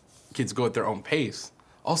kids go at their own pace.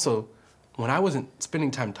 Also, when I wasn't spending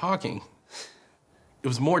time talking, it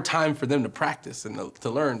was more time for them to practice and to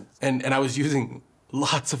learn. And I was using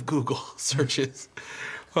lots of Google searches.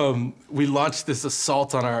 We launched this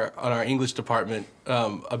assault on our English department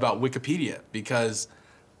about Wikipedia because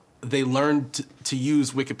they learned to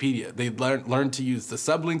use Wikipedia. They learned to use the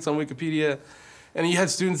sublinks on Wikipedia. And you had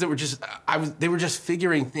students that were they were just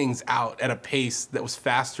figuring things out at a pace that was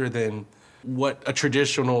faster than what a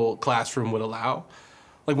traditional classroom would allow.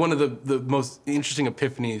 One of the most interesting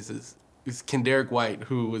epiphanies is Kendarick White,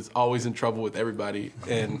 who was always in trouble with everybody.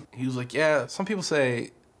 And he was like, yeah, some people say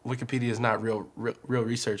Wikipedia is not real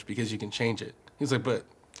research because you can change it. He was like, but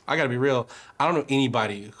I gotta be real. I don't know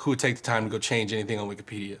anybody who would take the time to go change anything on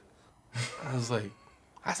Wikipedia. I was like,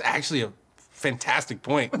 that's actually a fantastic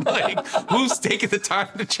point. Like, who's taking the time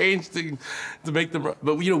to change things to make them?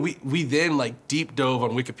 But we then like deep dove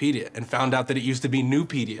on Wikipedia and found out that it used to be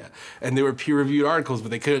Newpedia, and they were peer-reviewed articles,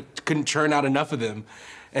 but they couldn't churn out enough of them,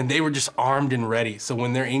 and they were just armed and ready. So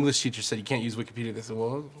when their English teacher said you can't use Wikipedia, they said,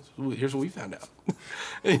 well, here's what we found out.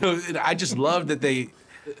 And I just loved that they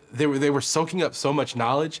were soaking up so much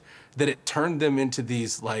knowledge that it turned them into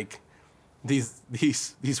these like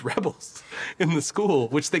these rebels in the school,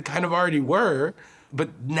 which they kind of already were, but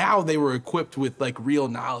now they were equipped with like real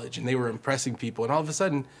knowledge and they were impressing people. And all of a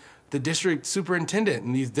sudden, the district superintendent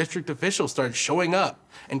and these district officials started showing up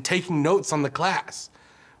and taking notes on the class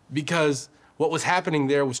because what was happening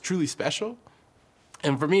there was truly special.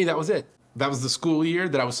 And for me, that was it. That was the school year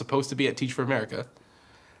that I was supposed to be at Teach for America,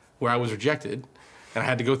 where I was rejected and I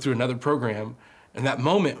had to go through another program. And that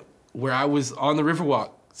moment where I was on the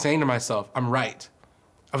Riverwalk saying to myself, I'm right.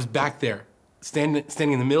 I was back there, standing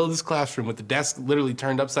in the middle of this classroom with the desk literally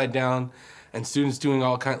turned upside down and students doing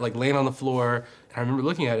all kind of like laying on the floor. And I remember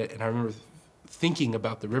looking at it and I remember thinking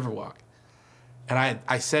about the Riverwalk. And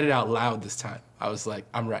I said it out loud this time. I was like,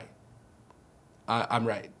 I'm right. I'm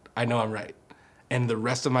right. I know I'm right. And the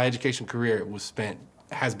rest of my education career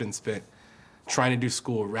has been spent trying to do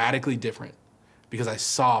school radically different because I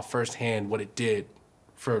saw firsthand what it did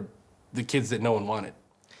for the kids that no one wanted.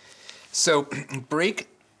 So break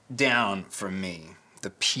down for me the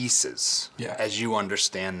pieces as you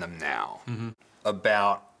understand them now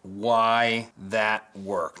about why that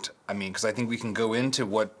worked. I mean, because I think we can go into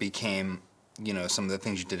what became, some of the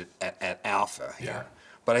things you did at Alpha here. Yeah.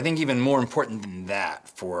 But I think even more important than that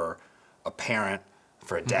for a parent,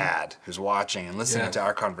 for a dad who's watching and listening to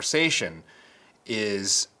our conversation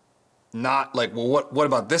is not like, well, what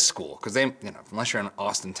about this school? Because they, unless you're in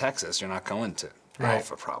Austin, Texas, you're not going to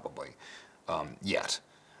Alpha probably yet.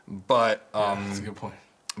 But that's a good point.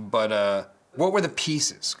 But what were the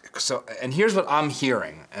pieces? So, and here's what I'm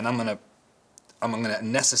hearing, and I'm gonna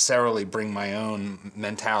necessarily bring my own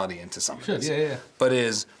mentality into some of this. Yeah. But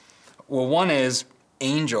one is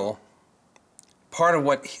Angel. Part of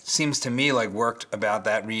what seems to me like worked about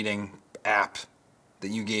that reading app that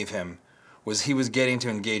you gave him was he was getting to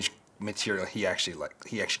engage material he actually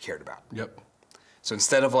cared about. Yep. So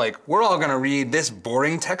instead of like, we're all gonna read this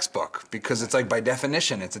boring textbook because it's like by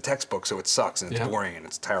definition it's a textbook, so it sucks and it's boring and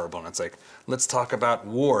it's terrible, and it's like, let's talk about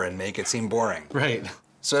war and make it seem boring. Right.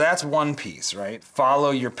 So that's one piece, right? Follow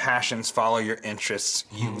your passions, follow your interests.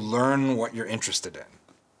 You learn what you're interested in.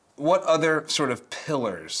 What other sort of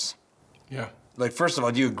pillars? Yeah. Like, first of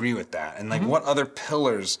all, do you agree with that? And like, what other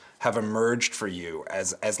pillars have emerged for you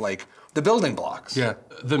as like the building blocks? Yeah.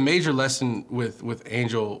 The major lesson with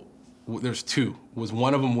Angel, there's two.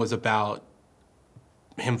 One of them was about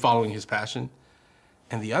him following his passion,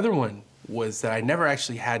 and the other one was that I never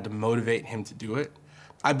actually had to motivate him to do it.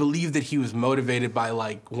 I believe that he was motivated by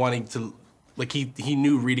like wanting to, like he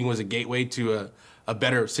knew reading was a gateway to a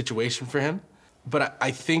better situation for him. But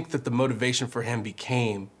I think that the motivation for him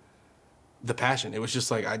became the passion. It was just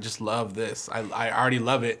like, I just love this. I already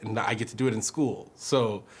love it and I get to do it in school.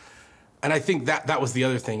 So, and I think that was the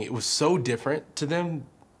other thing. It was so different to them.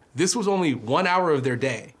 This was only 1 hour of their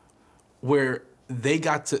day where they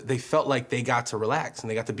felt like they got to relax and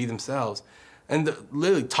they got to be themselves. And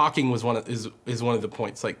literally talking was is one of the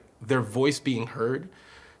points, like their voice being heard.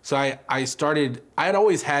 So I had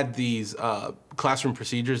always had these classroom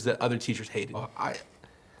procedures that other teachers hated.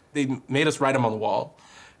 They made us write them on the wall.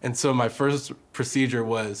 And so my first procedure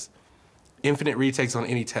was infinite retakes on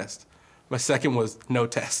any test. My second was no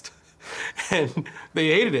test. And they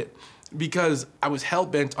hated it because I was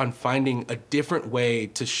hell-bent on finding a different way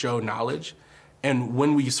to show knowledge. And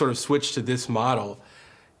when we sort of switched to this model,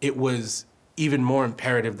 it was even more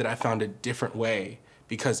imperative that I found a different way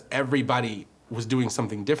because everybody was doing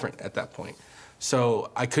something different at that point.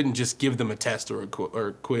 So I couldn't just give them a test or a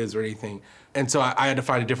quiz or anything. And so I had to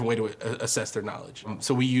find a different way to assess their knowledge.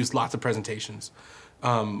 So we used lots of presentations.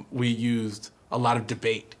 We used a lot of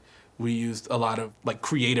debate. We used a lot of like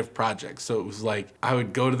creative projects. So it was like I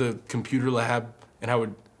would go to the computer lab and I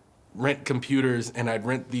would rent computers and I'd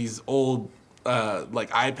rent these old like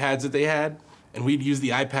iPads that they had. And we'd use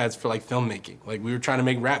the iPads for like filmmaking. Like we were trying to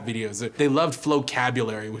make rap videos. They loved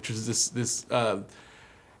Flowcabulary, which was this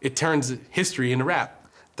it turns history into rap.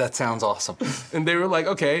 That sounds awesome. And they were like,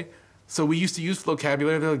 okay. So we used to use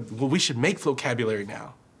Flowcabulary. They're like, well, we should make Flowcabulary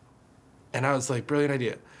now. And I was like, brilliant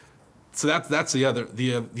idea. So that's the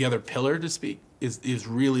other pillar to speak is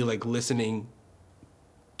really like listening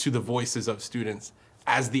to the voices of students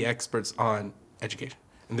as the experts on education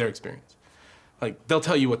and their experience. Like they'll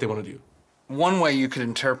tell you what they want to do. one way you could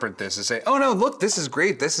interpret this is say, oh no, look, this is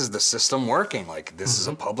great. This is the system working. Like, this is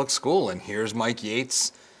a public school, and here's Mike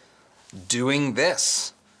Yates doing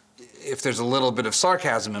this. If there's a little bit of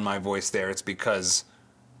sarcasm in my voice there, it's because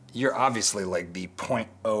you're obviously like the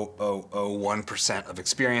 0.0001% of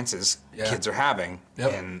experiences kids are having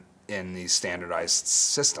in these standardized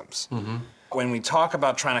systems. When we talk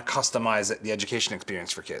about trying to customize the education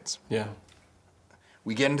experience for kids,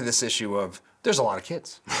 we get into this issue of there's a lot of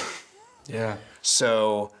kids.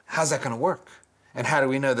 So how's that going to work? And how do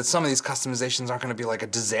we know that some of these customizations aren't going to be like a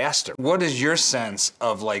disaster? What is your sense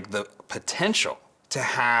of like the potential to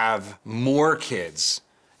have more kids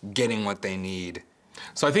getting what they need?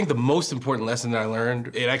 So I think the most important lesson that I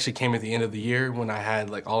learned, it actually came at the end of the year when I had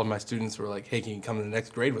like all of my students were like, hey, can you come to the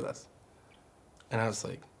next grade with us? And I was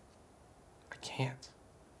like, I can't.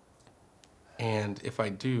 And if I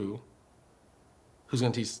do, who's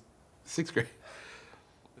gonna teach sixth grade?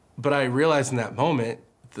 But I realized in that moment,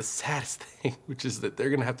 the saddest thing, which is that they're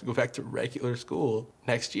gonna have to go back to regular school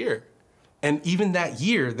next year. And even that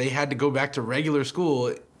year, they had to go back to regular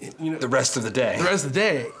school, you know, The rest of the day. the rest of the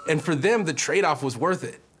day. And for them, the trade-off was worth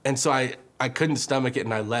it. And so I couldn't stomach it,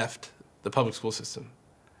 and I left the public school system.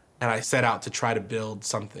 And I set out to try to build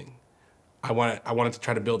something. I wanted to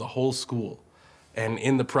try to build a whole school. And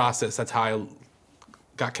in the process, that's how I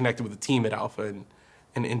got connected with the team at Alpha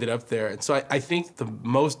and ended up there. And so I think the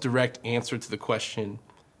most direct answer to the question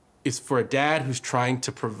is for a dad who's trying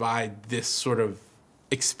to provide this sort of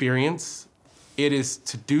experience, it is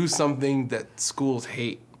to do something that schools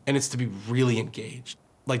hate, and it's to be really engaged.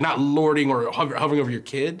 Like not lording or hovering over your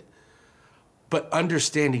kid, but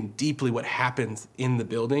understanding deeply what happens in the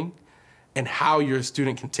building and how your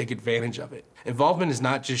student can take advantage of it. Involvement is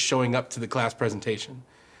not just showing up to the class presentation.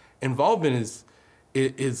 Involvement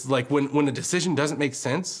is like when a decision doesn't make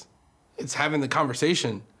sense, it's having the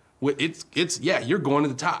conversation. You're going to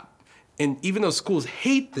the top. And even though schools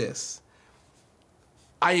hate this,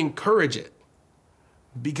 I encourage it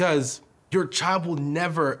because your child will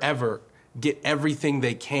never, ever get everything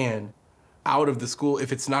they can out of the school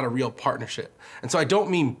if it's not a real partnership. And so I don't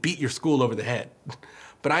mean beat your school over the head,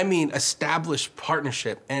 but I mean establish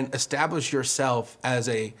partnership and establish yourself as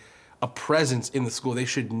a presence in the school. They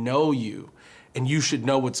should know you, and you should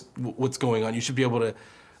know what's going on. You should be able to.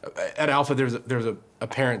 At Alpha, there's a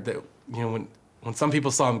parent that, you know, when some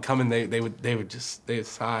people saw him coming, they would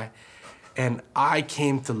sigh, and I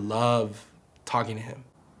came to love talking to him.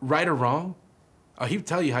 Right or wrong, he would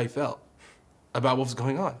tell you how he felt about what was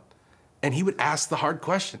going on. And he would ask the hard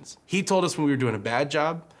questions. He told us when we were doing a bad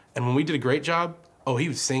job, and when we did a great job,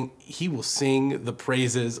 he will sing the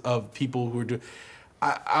praises of people who were doing.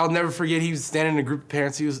 I'll never forget, he was standing in a group of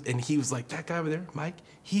parents, he was like, that guy over there, Mike,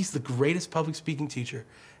 he's the greatest public speaking teacher.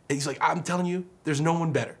 And he's like, I'm telling you, there's no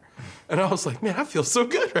one better. And I was like, man, I feel so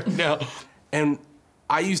good right now. And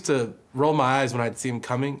I used to roll my eyes when I'd see him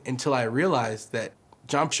coming until I realized that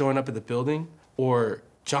John showing up at the building or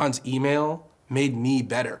John's email made me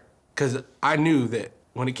better. Because I knew that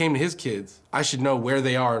when it came to his kids, I should know where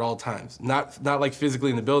they are at all times. Not like physically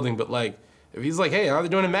in the building, but like, if he's like, hey, how are they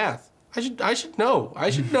doing in math? I should know. I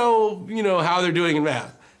should know, how they're doing in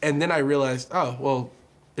math. And then I realized, oh, well,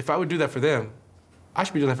 if I would do that for them, I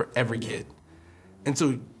should be doing that for every kid. And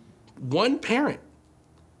so one parent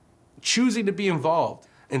choosing to be involved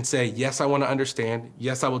and say, yes, I want to understand.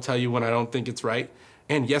 Yes, I will tell you when I don't think it's right.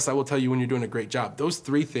 And yes, I will tell you when you're doing a great job. Those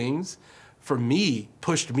three things, for me,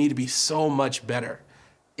 pushed me to be so much better.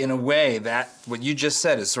 In a way, that what you just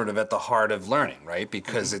said is sort of at the heart of learning, right?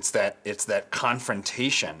 Because it's that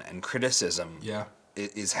confrontation and criticism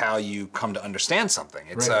is how you come to understand something.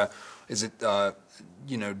 It's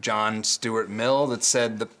John Stuart Mill that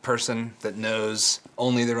said the person that knows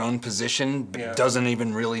only their own position doesn't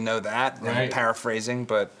even really know that. Right. I'm paraphrasing,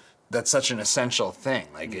 but that's such an essential thing.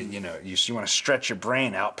 Like you want to stretch your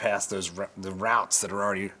brain out past the routes that are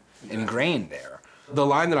already ingrained there. The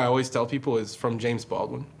line that I always tell people is from James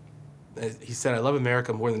Baldwin. He said, I love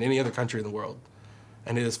America more than any other country in the world.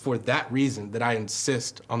 And it is for that reason that I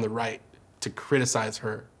insist on the right to criticize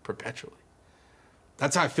her perpetually.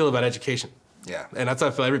 That's how I feel about education. Yeah. And that's how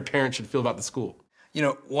I feel every parent should feel about the school.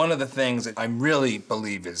 One of the things that I really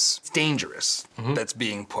believe is dangerous that's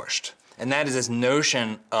being pushed, and that is this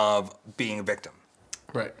notion of being a victim.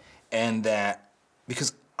 Right. And that,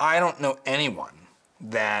 because I don't know anyone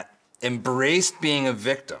that embraced being a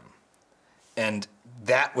victim and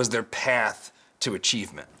that was their path to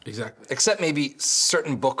achievement. Exactly. Except maybe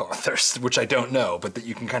certain book authors, which I don't know, but that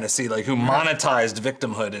you can kind of see like who monetized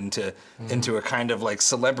victimhood into a kind of like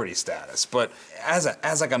celebrity status. But as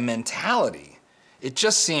like a mentality, it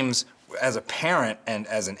just seems as a parent and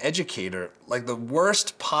as an educator, like the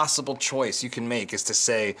worst possible choice you can make is to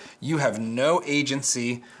say you have no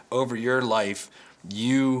agency over your life.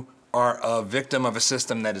 You are a victim of a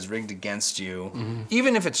system that is rigged against you,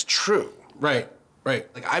 even if it's true. Right.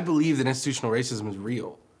 Like, I believe that institutional racism is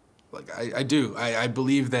real. Like, I do. I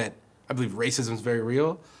believe racism is very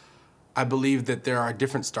real. I believe that there are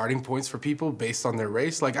different starting points for people based on their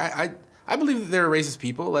race. Like, I believe that there are racist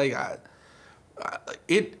people. Like,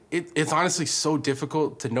 it's honestly so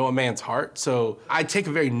difficult to know a man's heart. So I take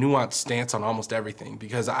a very nuanced stance on almost everything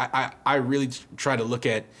because I really try to look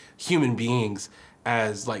at human beings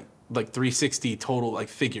as like 360 total like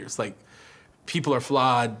figures. Like, people are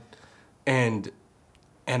flawed, and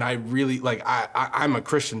I really like I'm a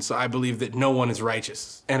Christian, so I believe that no one is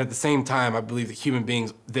righteous. And at the same time, I believe that human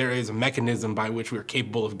beings, there is a mechanism by which we are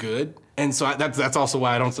capable of good. And so that's also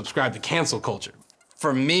why I don't subscribe to cancel culture.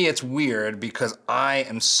 For me, it's weird because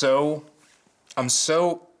I'm so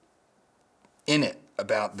in it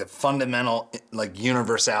about the fundamental like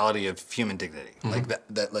universality of human dignity. Like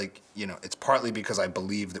that like, you know, it's partly because I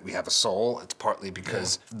believe that we have a soul. It's partly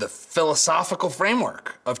because the philosophical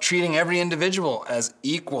framework of treating every individual as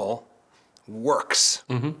equal works.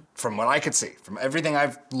 From what I could see, from everything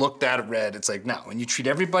I've looked at, read, it's like, no, when you treat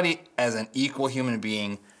everybody as an equal human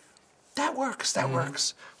being, that works, that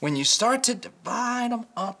works. When you start to divide them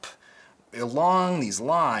up along these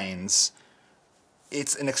lines,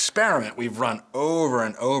 it's an experiment we've run over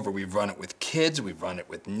and over. We've run it with kids, we've run it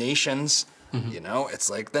with nations. You know, it's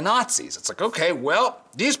like the Nazis. It's like, okay, well,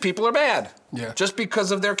 these people are bad. Yeah. Just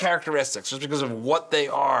because of their characteristics, just because of what they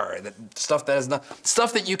are, stuff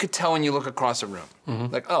that you could tell when you look across a room.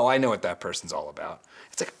 Like, oh, I know what that person's all about.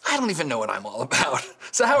 It's like, I don't even know what I'm all about.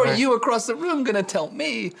 So how are you across the room gonna tell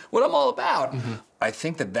me what I'm all about? I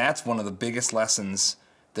think that that's one of the biggest lessons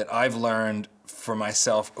that I've learned for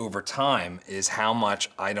myself over time is how much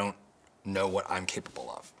I don't know what I'm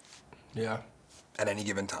capable of. Yeah. At any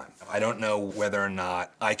given time. I don't know whether or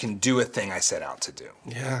not I can do a thing I set out to do.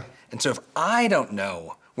 Yeah. And so if I don't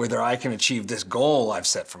know whether I can achieve this goal I've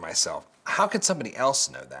set for myself, how could somebody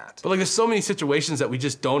else know that? But like, there's so many situations that we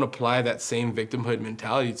just don't apply that same victimhood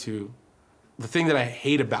mentality to. The thing that I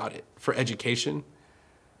hate about it for education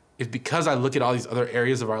is because I look at all these other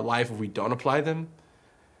areas of our life where we don't apply them,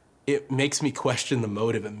 it makes me question the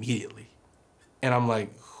motive immediately. And I'm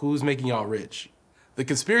like, who's making y'all rich? The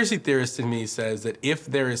conspiracy theorist in me says that if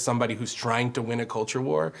there is somebody who's trying to win a culture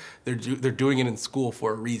war, they're doing it in school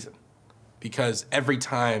for a reason. Because every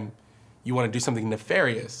time you want to do something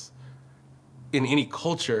nefarious in any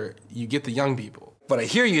culture, you get the young people. What I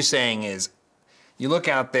hear you saying is, you look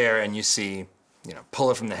out there and you see, you know, pull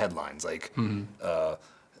it from the headlines, like, you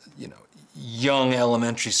know, young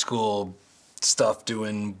elementary school stuff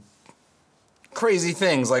doing crazy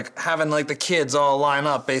things, like having like the kids all line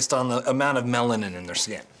up based on the amount of melanin in their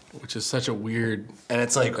skin. Which is such a weird And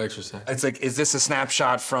it's like, exercise. it's like, is this a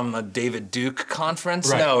snapshot from a David Duke conference?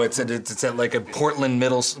 Right. No, it's at like a Portland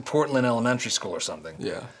elementary school or something.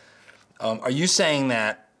 Yeah. Are you saying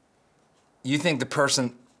that you think the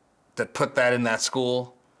person that put that in that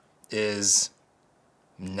school is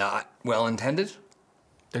not well-intended?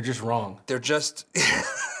 They're just wrong. They're just...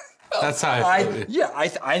 That's how I feel.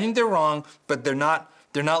 I think they're wrong, but they're not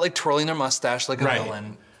like twirling their mustache like a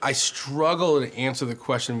villain. I struggle to answer the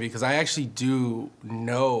question because I actually do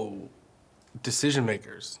know decision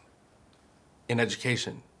makers in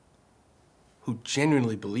education who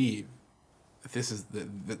genuinely believe that this is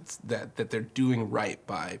that they're doing right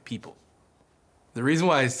by people. The reason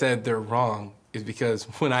why I said they're wrong is because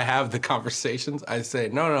when I have the conversations, I say,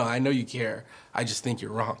 no, I know you care. I just think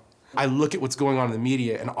you're wrong. I look at what's going on in the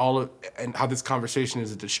media and how this conversation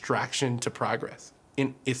is a distraction to progress,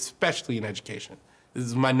 especially in education. This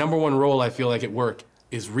is my number one role, I feel like, at work,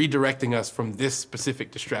 is redirecting us from this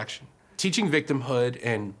specific distraction. Teaching victimhood,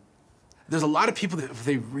 and there's a lot of people that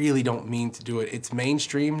they really don't mean to do it. It's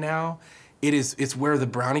mainstream now. It's where the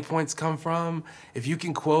brownie points come from. If you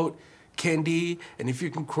can quote Kendi, and if you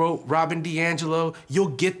can quote Robin DiAngelo, you'll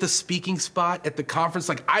get the speaking spot at the conference.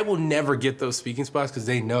 Like, I will never get those speaking spots because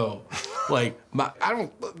they know, like,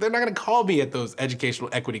 they're not gonna call me at those educational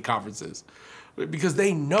equity conferences because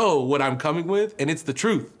they know what I'm coming with, and it's the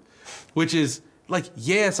truth, which is like,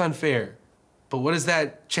 yeah, it's unfair, but what does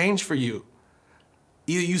that change for you?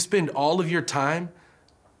 Either you spend all of your time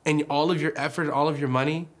and all of your effort and all of your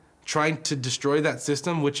money trying to destroy that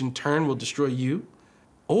system, which in turn will destroy you,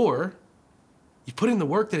 or you put in the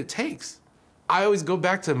work that it takes. I always go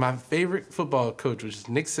back to my favorite football coach, which is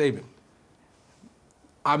Nick Saban.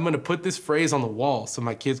 I'm gonna put this phrase on the wall so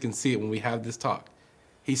my kids can see it when we have this talk.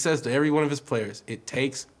 He says to every one of his players, it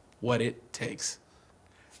takes what it takes.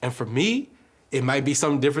 And for me, it might be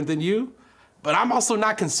something different than you, but I'm also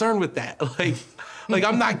not concerned with that. Like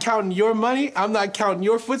I'm not counting your money. I'm not counting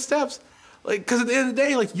your footsteps. Like, because at the end of the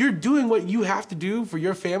day, like, you're doing what you have to do for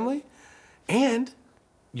your family, and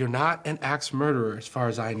you're not an axe murderer, as far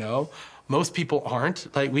as I know. Most people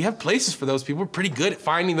aren't. Like, we have places for those people. We're pretty good at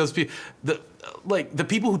finding those people. The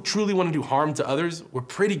people who truly want to do harm to others, we're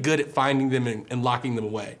pretty good at finding them and locking them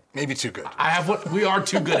away. Maybe too good. We are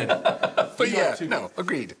too good at it. But yeah, no,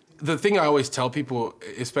 agreed. The thing I always tell people,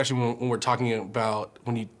 especially when we're talking about,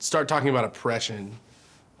 when you start talking about oppression,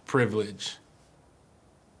 privilege,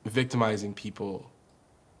 victimizing people,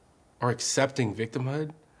 or accepting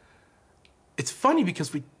victimhood, it's funny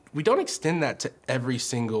because we don't extend that to every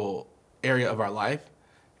single area of our life.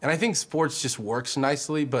 And I think sports just works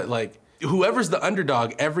nicely, but like, whoever's the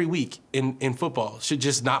underdog every week in football should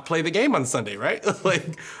just not play the game on Sunday, right?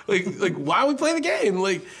 like why would we play the game?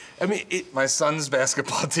 Like, I mean, my son's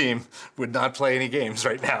basketball team would not play any games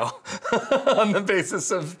right now on the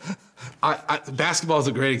basis of... Basketball is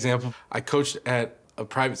a great example. I coached at a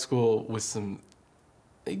private school with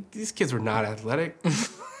these kids were not athletic.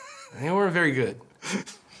 They weren't very good.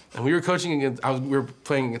 And we were we were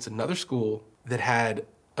playing against another school that had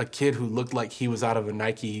a kid who looked like he was out of a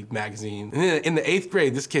Nike magazine. And then in the 8th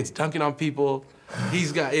grade, this kid's dunking on people.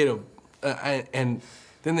 He's got, and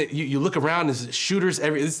then you look around, there's shooters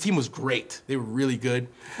this team was great. They were really good.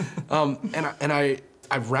 And I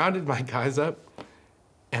rounded my guys up,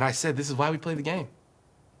 and I said, this is why we play the game.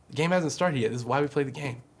 The game hasn't started yet. This is why we play the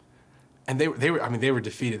game. And they were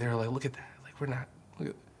defeated. They were like, look at that. Like, we're not, look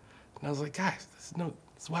at. And I was like, guys, this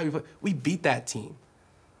is why we play. We beat that team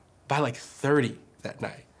by like 30 that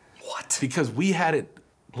night. What? Because we had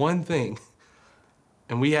one thing,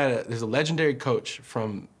 and there's a legendary coach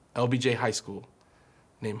from LBJ High School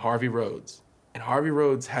named Harvey Rhodes. And Harvey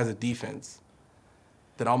Rhodes has a defense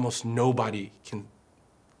that almost nobody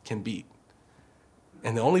can beat.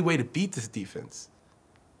 And the only way to beat this defense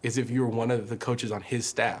is if you were one of the coaches on his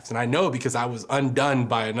staffs. And I know because I was undone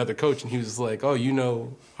by another coach, and he was like, oh, you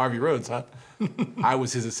know Harvey Rhodes, huh? I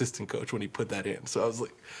was his assistant coach when he put that in. So I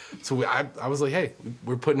was like, hey,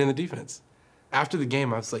 we're putting in the defense. After the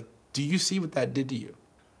game, I was like, do you see what that did to you?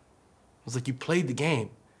 I was like, you played the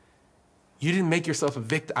game. You didn't make yourself a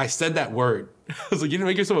victim. I said that word. I was like, you didn't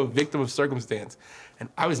make yourself a victim of circumstance. And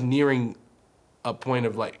I was nearing a point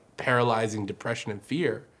of like paralyzing depression and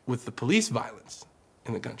fear with the police violence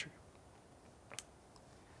in the country.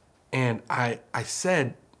 And I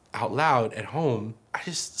said out loud at home,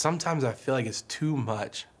 sometimes I feel like it's too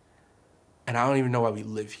much, and I don't even know why we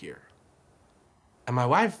live here. And my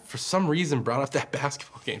wife, for some reason, brought up that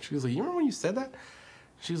basketball game. She was like, you remember when you said that?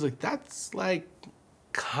 She was like, that's like,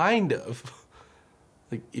 kind of,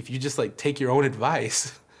 like, if you just like take your own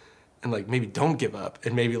advice and like maybe don't give up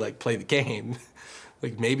and maybe like play the game,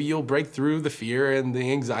 like maybe you'll break through the fear and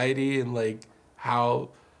the anxiety and like how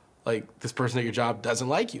like this person at your job doesn't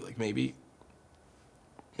like you. Like maybe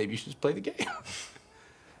you should just play the game.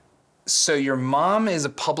 So your mom is a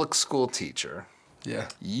public school teacher. Yeah.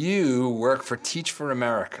 You work for Teach for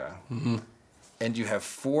America. Mm-hmm. And you have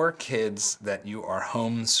 4 kids that you are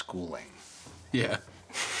homeschooling. Yeah.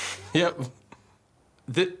 Yep.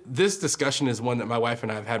 This discussion is one that my wife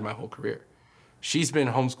and I have had my whole career. She's been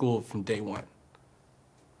homeschooled from day one.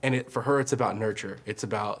 And for her, it's about nurture. It's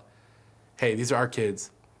about, hey, these are our kids,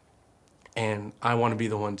 and I want to be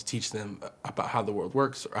the one to teach them about how the world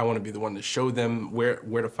works. Or I want to be the one to show them where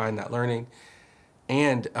to find that learning.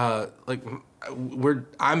 And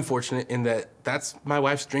I'm fortunate in that that's my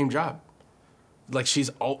wife's dream job. Like this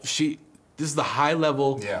is the high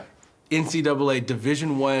level NCAA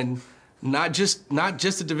Division I, not just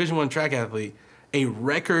a Division I track athlete, a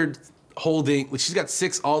record holding. She's got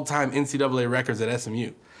 6 all-time NCAA records at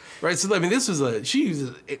SMU, right? So I mean, she's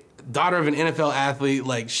a daughter of an NFL athlete.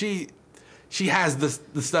 Like she has the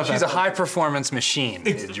stuff. She's a high-performance machine.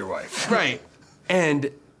 Is your wife, right?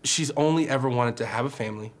 And she's only ever wanted to have a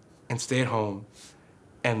family and stay at home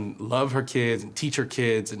and love her kids and teach her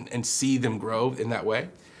kids and see them grow in that way.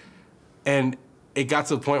 And it got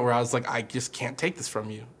to the point where I was like, I just can't take this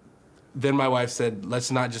from you. Then my wife said,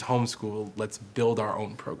 let's not just homeschool, let's build our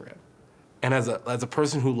own program. And as a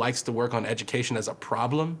person who likes to work on education as a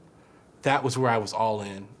problem, that was where I was all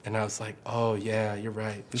in. And I was like, oh yeah, you're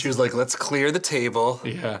right. She was like, let's clear the table.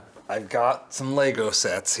 Yeah. I've got some Lego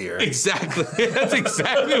sets here. Exactly. That's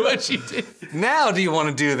exactly what she did. Now do you want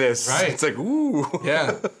to do this? Right. It's like, ooh.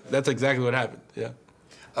 Yeah, that's exactly what happened, yeah.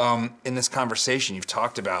 In this conversation, you've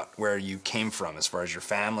talked about where you came from as far as your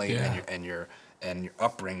family and your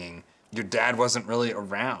upbringing. your dad wasn't really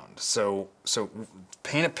around. So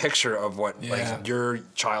paint a picture of what like your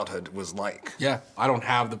childhood was like. Yeah, I don't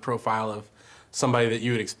have the profile of somebody that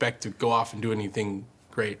you would expect to go off and do anything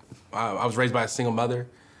great. I was raised by a single mother.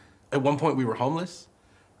 At one point, we were homeless.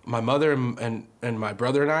 My mother and my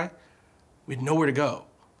brother and I, we had nowhere to go.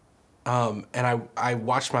 And I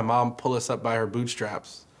watched my mom pull us up by her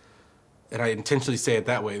bootstraps. And I intentionally say it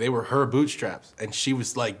that way. They were her bootstraps. And she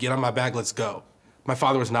was like, get on my back, let's go. My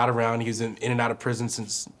father was not around. He was in and out of prison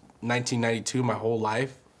since 1992, my whole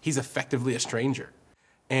life. He's effectively a stranger.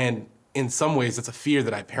 And in some ways, it's a fear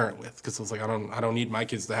that I parent with, because I was like, I don't need my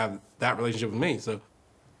kids to have that relationship with me. So,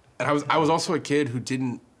 and I was also a kid who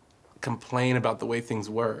didn't complain about the way things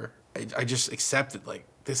were. I just accepted, like,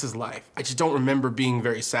 this is life. I just don't remember being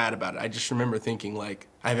very sad about it. I just remember thinking, like,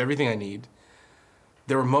 I have everything I need.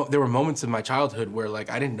 There were moments in my childhood where,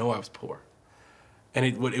 like, I didn't know I was poor.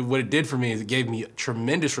 And what it did for me is it gave me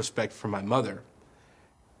tremendous respect for my mother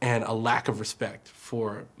and a lack of respect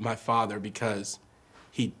for my father, because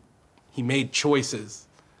he made choices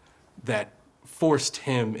that forced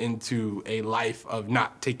him into a life of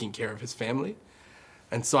not taking care of his family.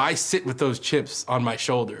 And so I sit with those chips on my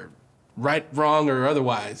shoulder, right, wrong, or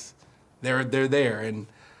otherwise. They're there, and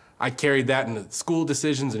I carried that in the school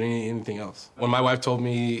decisions and anything else. When my wife told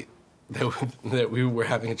me that we were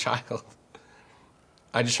having a child,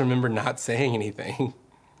 I just remember not saying anything.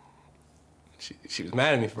 She was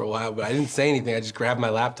mad at me for a while, but I didn't say anything. I just grabbed my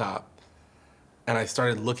laptop and I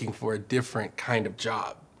started looking for a different kind of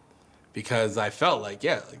job, because I felt like,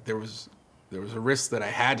 like there was a risk that I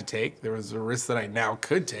had to take. There was a risk that I now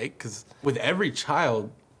could take, because with every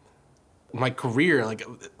child, my career, like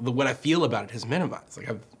what I feel about it has minimized. Like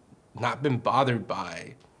I've not been bothered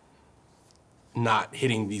by not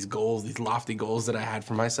hitting these goals, these lofty goals that I had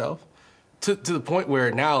for myself, to the point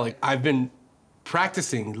where now, like, I've been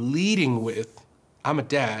practicing leading with, I'm a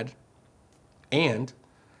dad, and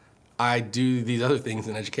I do these other things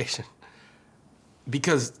in education.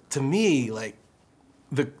 Because to me, like,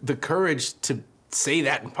 the courage to say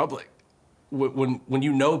that in public, when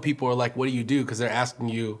you know people are like, what do you do? Because they're asking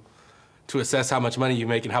you to assess how much money you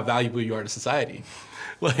make and how valuable you are to society.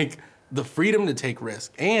 Like, the freedom to take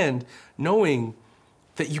risks and knowing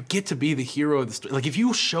that you get to be the hero of the story. Like, if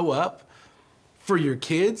you show up for your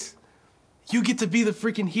kids, you get to be the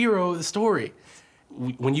freaking hero of the story.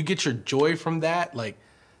 When you get your joy from that, like,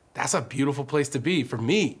 that's a beautiful place to be for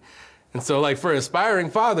me. And so, like, for aspiring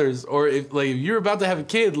fathers, or if you're about to have a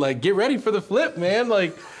kid, like, get ready for the flip, man.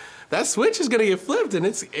 Like, that switch is gonna get flipped, and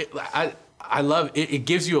I love it. It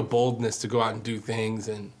gives you a boldness to go out and do things.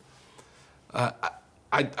 And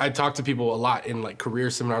I talk to people a lot in, like, career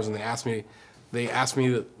seminars, and they ask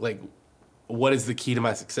me like, what is the key to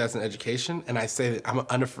my success in education? And I say that I'm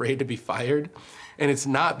unafraid to be fired. And it's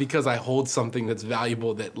not because I hold something that's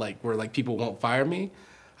valuable that, like, where, like, people won't fire me.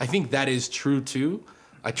 I think that is true too.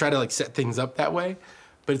 I try to, like, set things up that way.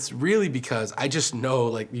 But it's really because I just know,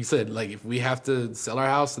 like you said, like, if we have to sell our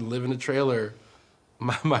house and live in a trailer,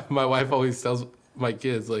 my wife always tells my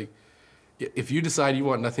kids, like, if you decide you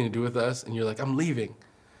want nothing to do with us and you're like, I'm leaving,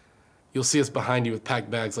 you'll see us behind you with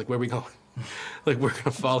packed bags, like, where are we going? Like, we're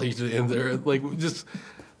gonna follow you to the end there. Like, just,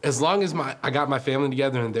 as long as I got my family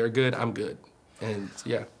together and they're good, I'm good. And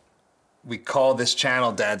yeah. We call this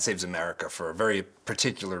channel Dad Saves America for a very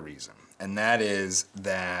particular reason. And that is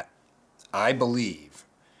that I believe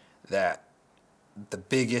that the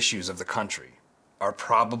big issues of the country are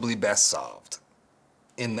probably best solved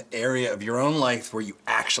in the area of your own life where you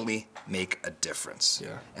actually make a difference.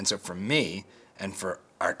 Yeah. And so for me and for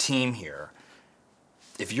our team here,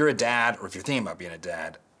 if you're a dad, or if you're thinking about being a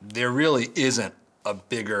dad, there really isn't a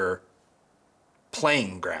bigger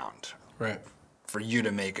playing ground, right, for you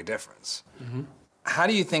to make a difference. Mm-hmm. How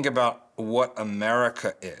do you think about what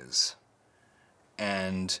America is,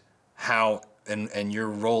 and how, and your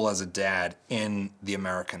role as a dad in the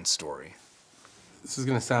American story? This is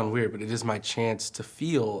gonna sound weird, but it is my chance to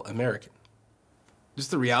feel American.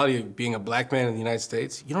 Just the reality of being a black man in the United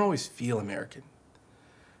States, you don't always feel American.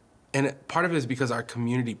 And part of it is because our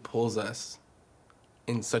community pulls us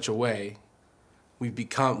in such a way. We've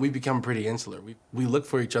become pretty insular. We look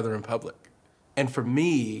for each other in public. And for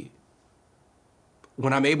me,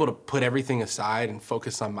 when I'm able to put everything aside and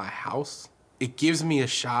focus on my house, it gives me a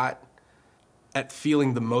shot at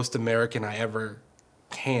feeling the most American I ever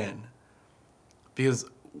can. Because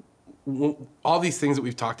all these things that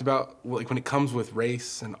we've talked about, like when it comes with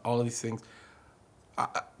race and all of these things,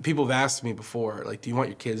 people have asked me before, like, do you want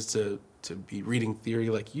your kids to be reading theory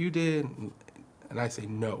like you did? And I say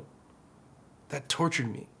no. That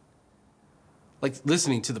tortured me. Like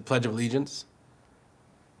listening to the Pledge of Allegiance,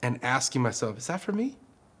 and asking myself, is that for me?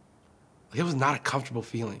 Like, it was not a comfortable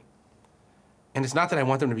feeling. And it's not that I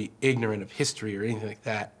want them to be ignorant of history or anything like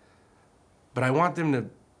that, but I want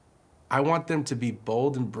them to be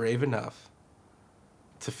bold and brave enough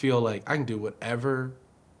to feel like I can do whatever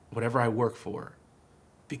I work for,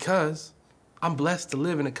 because I'm blessed to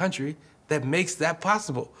live in a country that makes that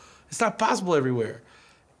possible. It's not possible everywhere.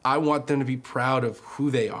 I want them to be proud of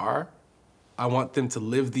who they are. I want them to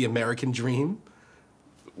live the American dream,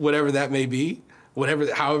 whatever that may be,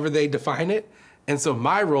 however they define it. And so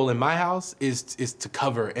my role in my house is to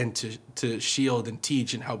cover and to shield and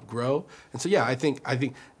teach and help grow. And so yeah, I think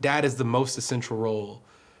dad is the most essential role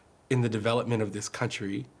in the development of this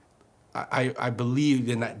country. I believe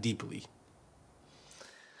in that deeply.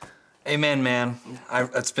 Amen, man.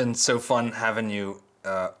 It's been so fun having you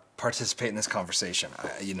participate in this conversation.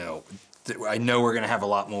 I know we're gonna have a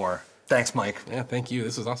lot more. Thanks, Mike. Yeah, thank you.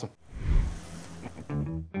 This was awesome.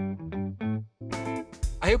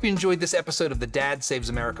 I hope you enjoyed this episode of the Dad Saves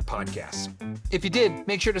America podcast. If you did,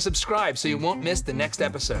 make sure to subscribe so you won't miss the next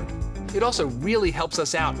episode. It also really helps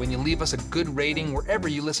us out when you leave us a good rating wherever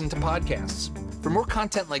you listen to podcasts. For more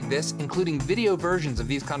content like this, including video versions of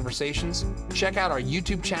these conversations, check out our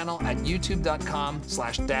YouTube channel at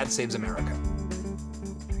youtube.com/DadSavesAmerica.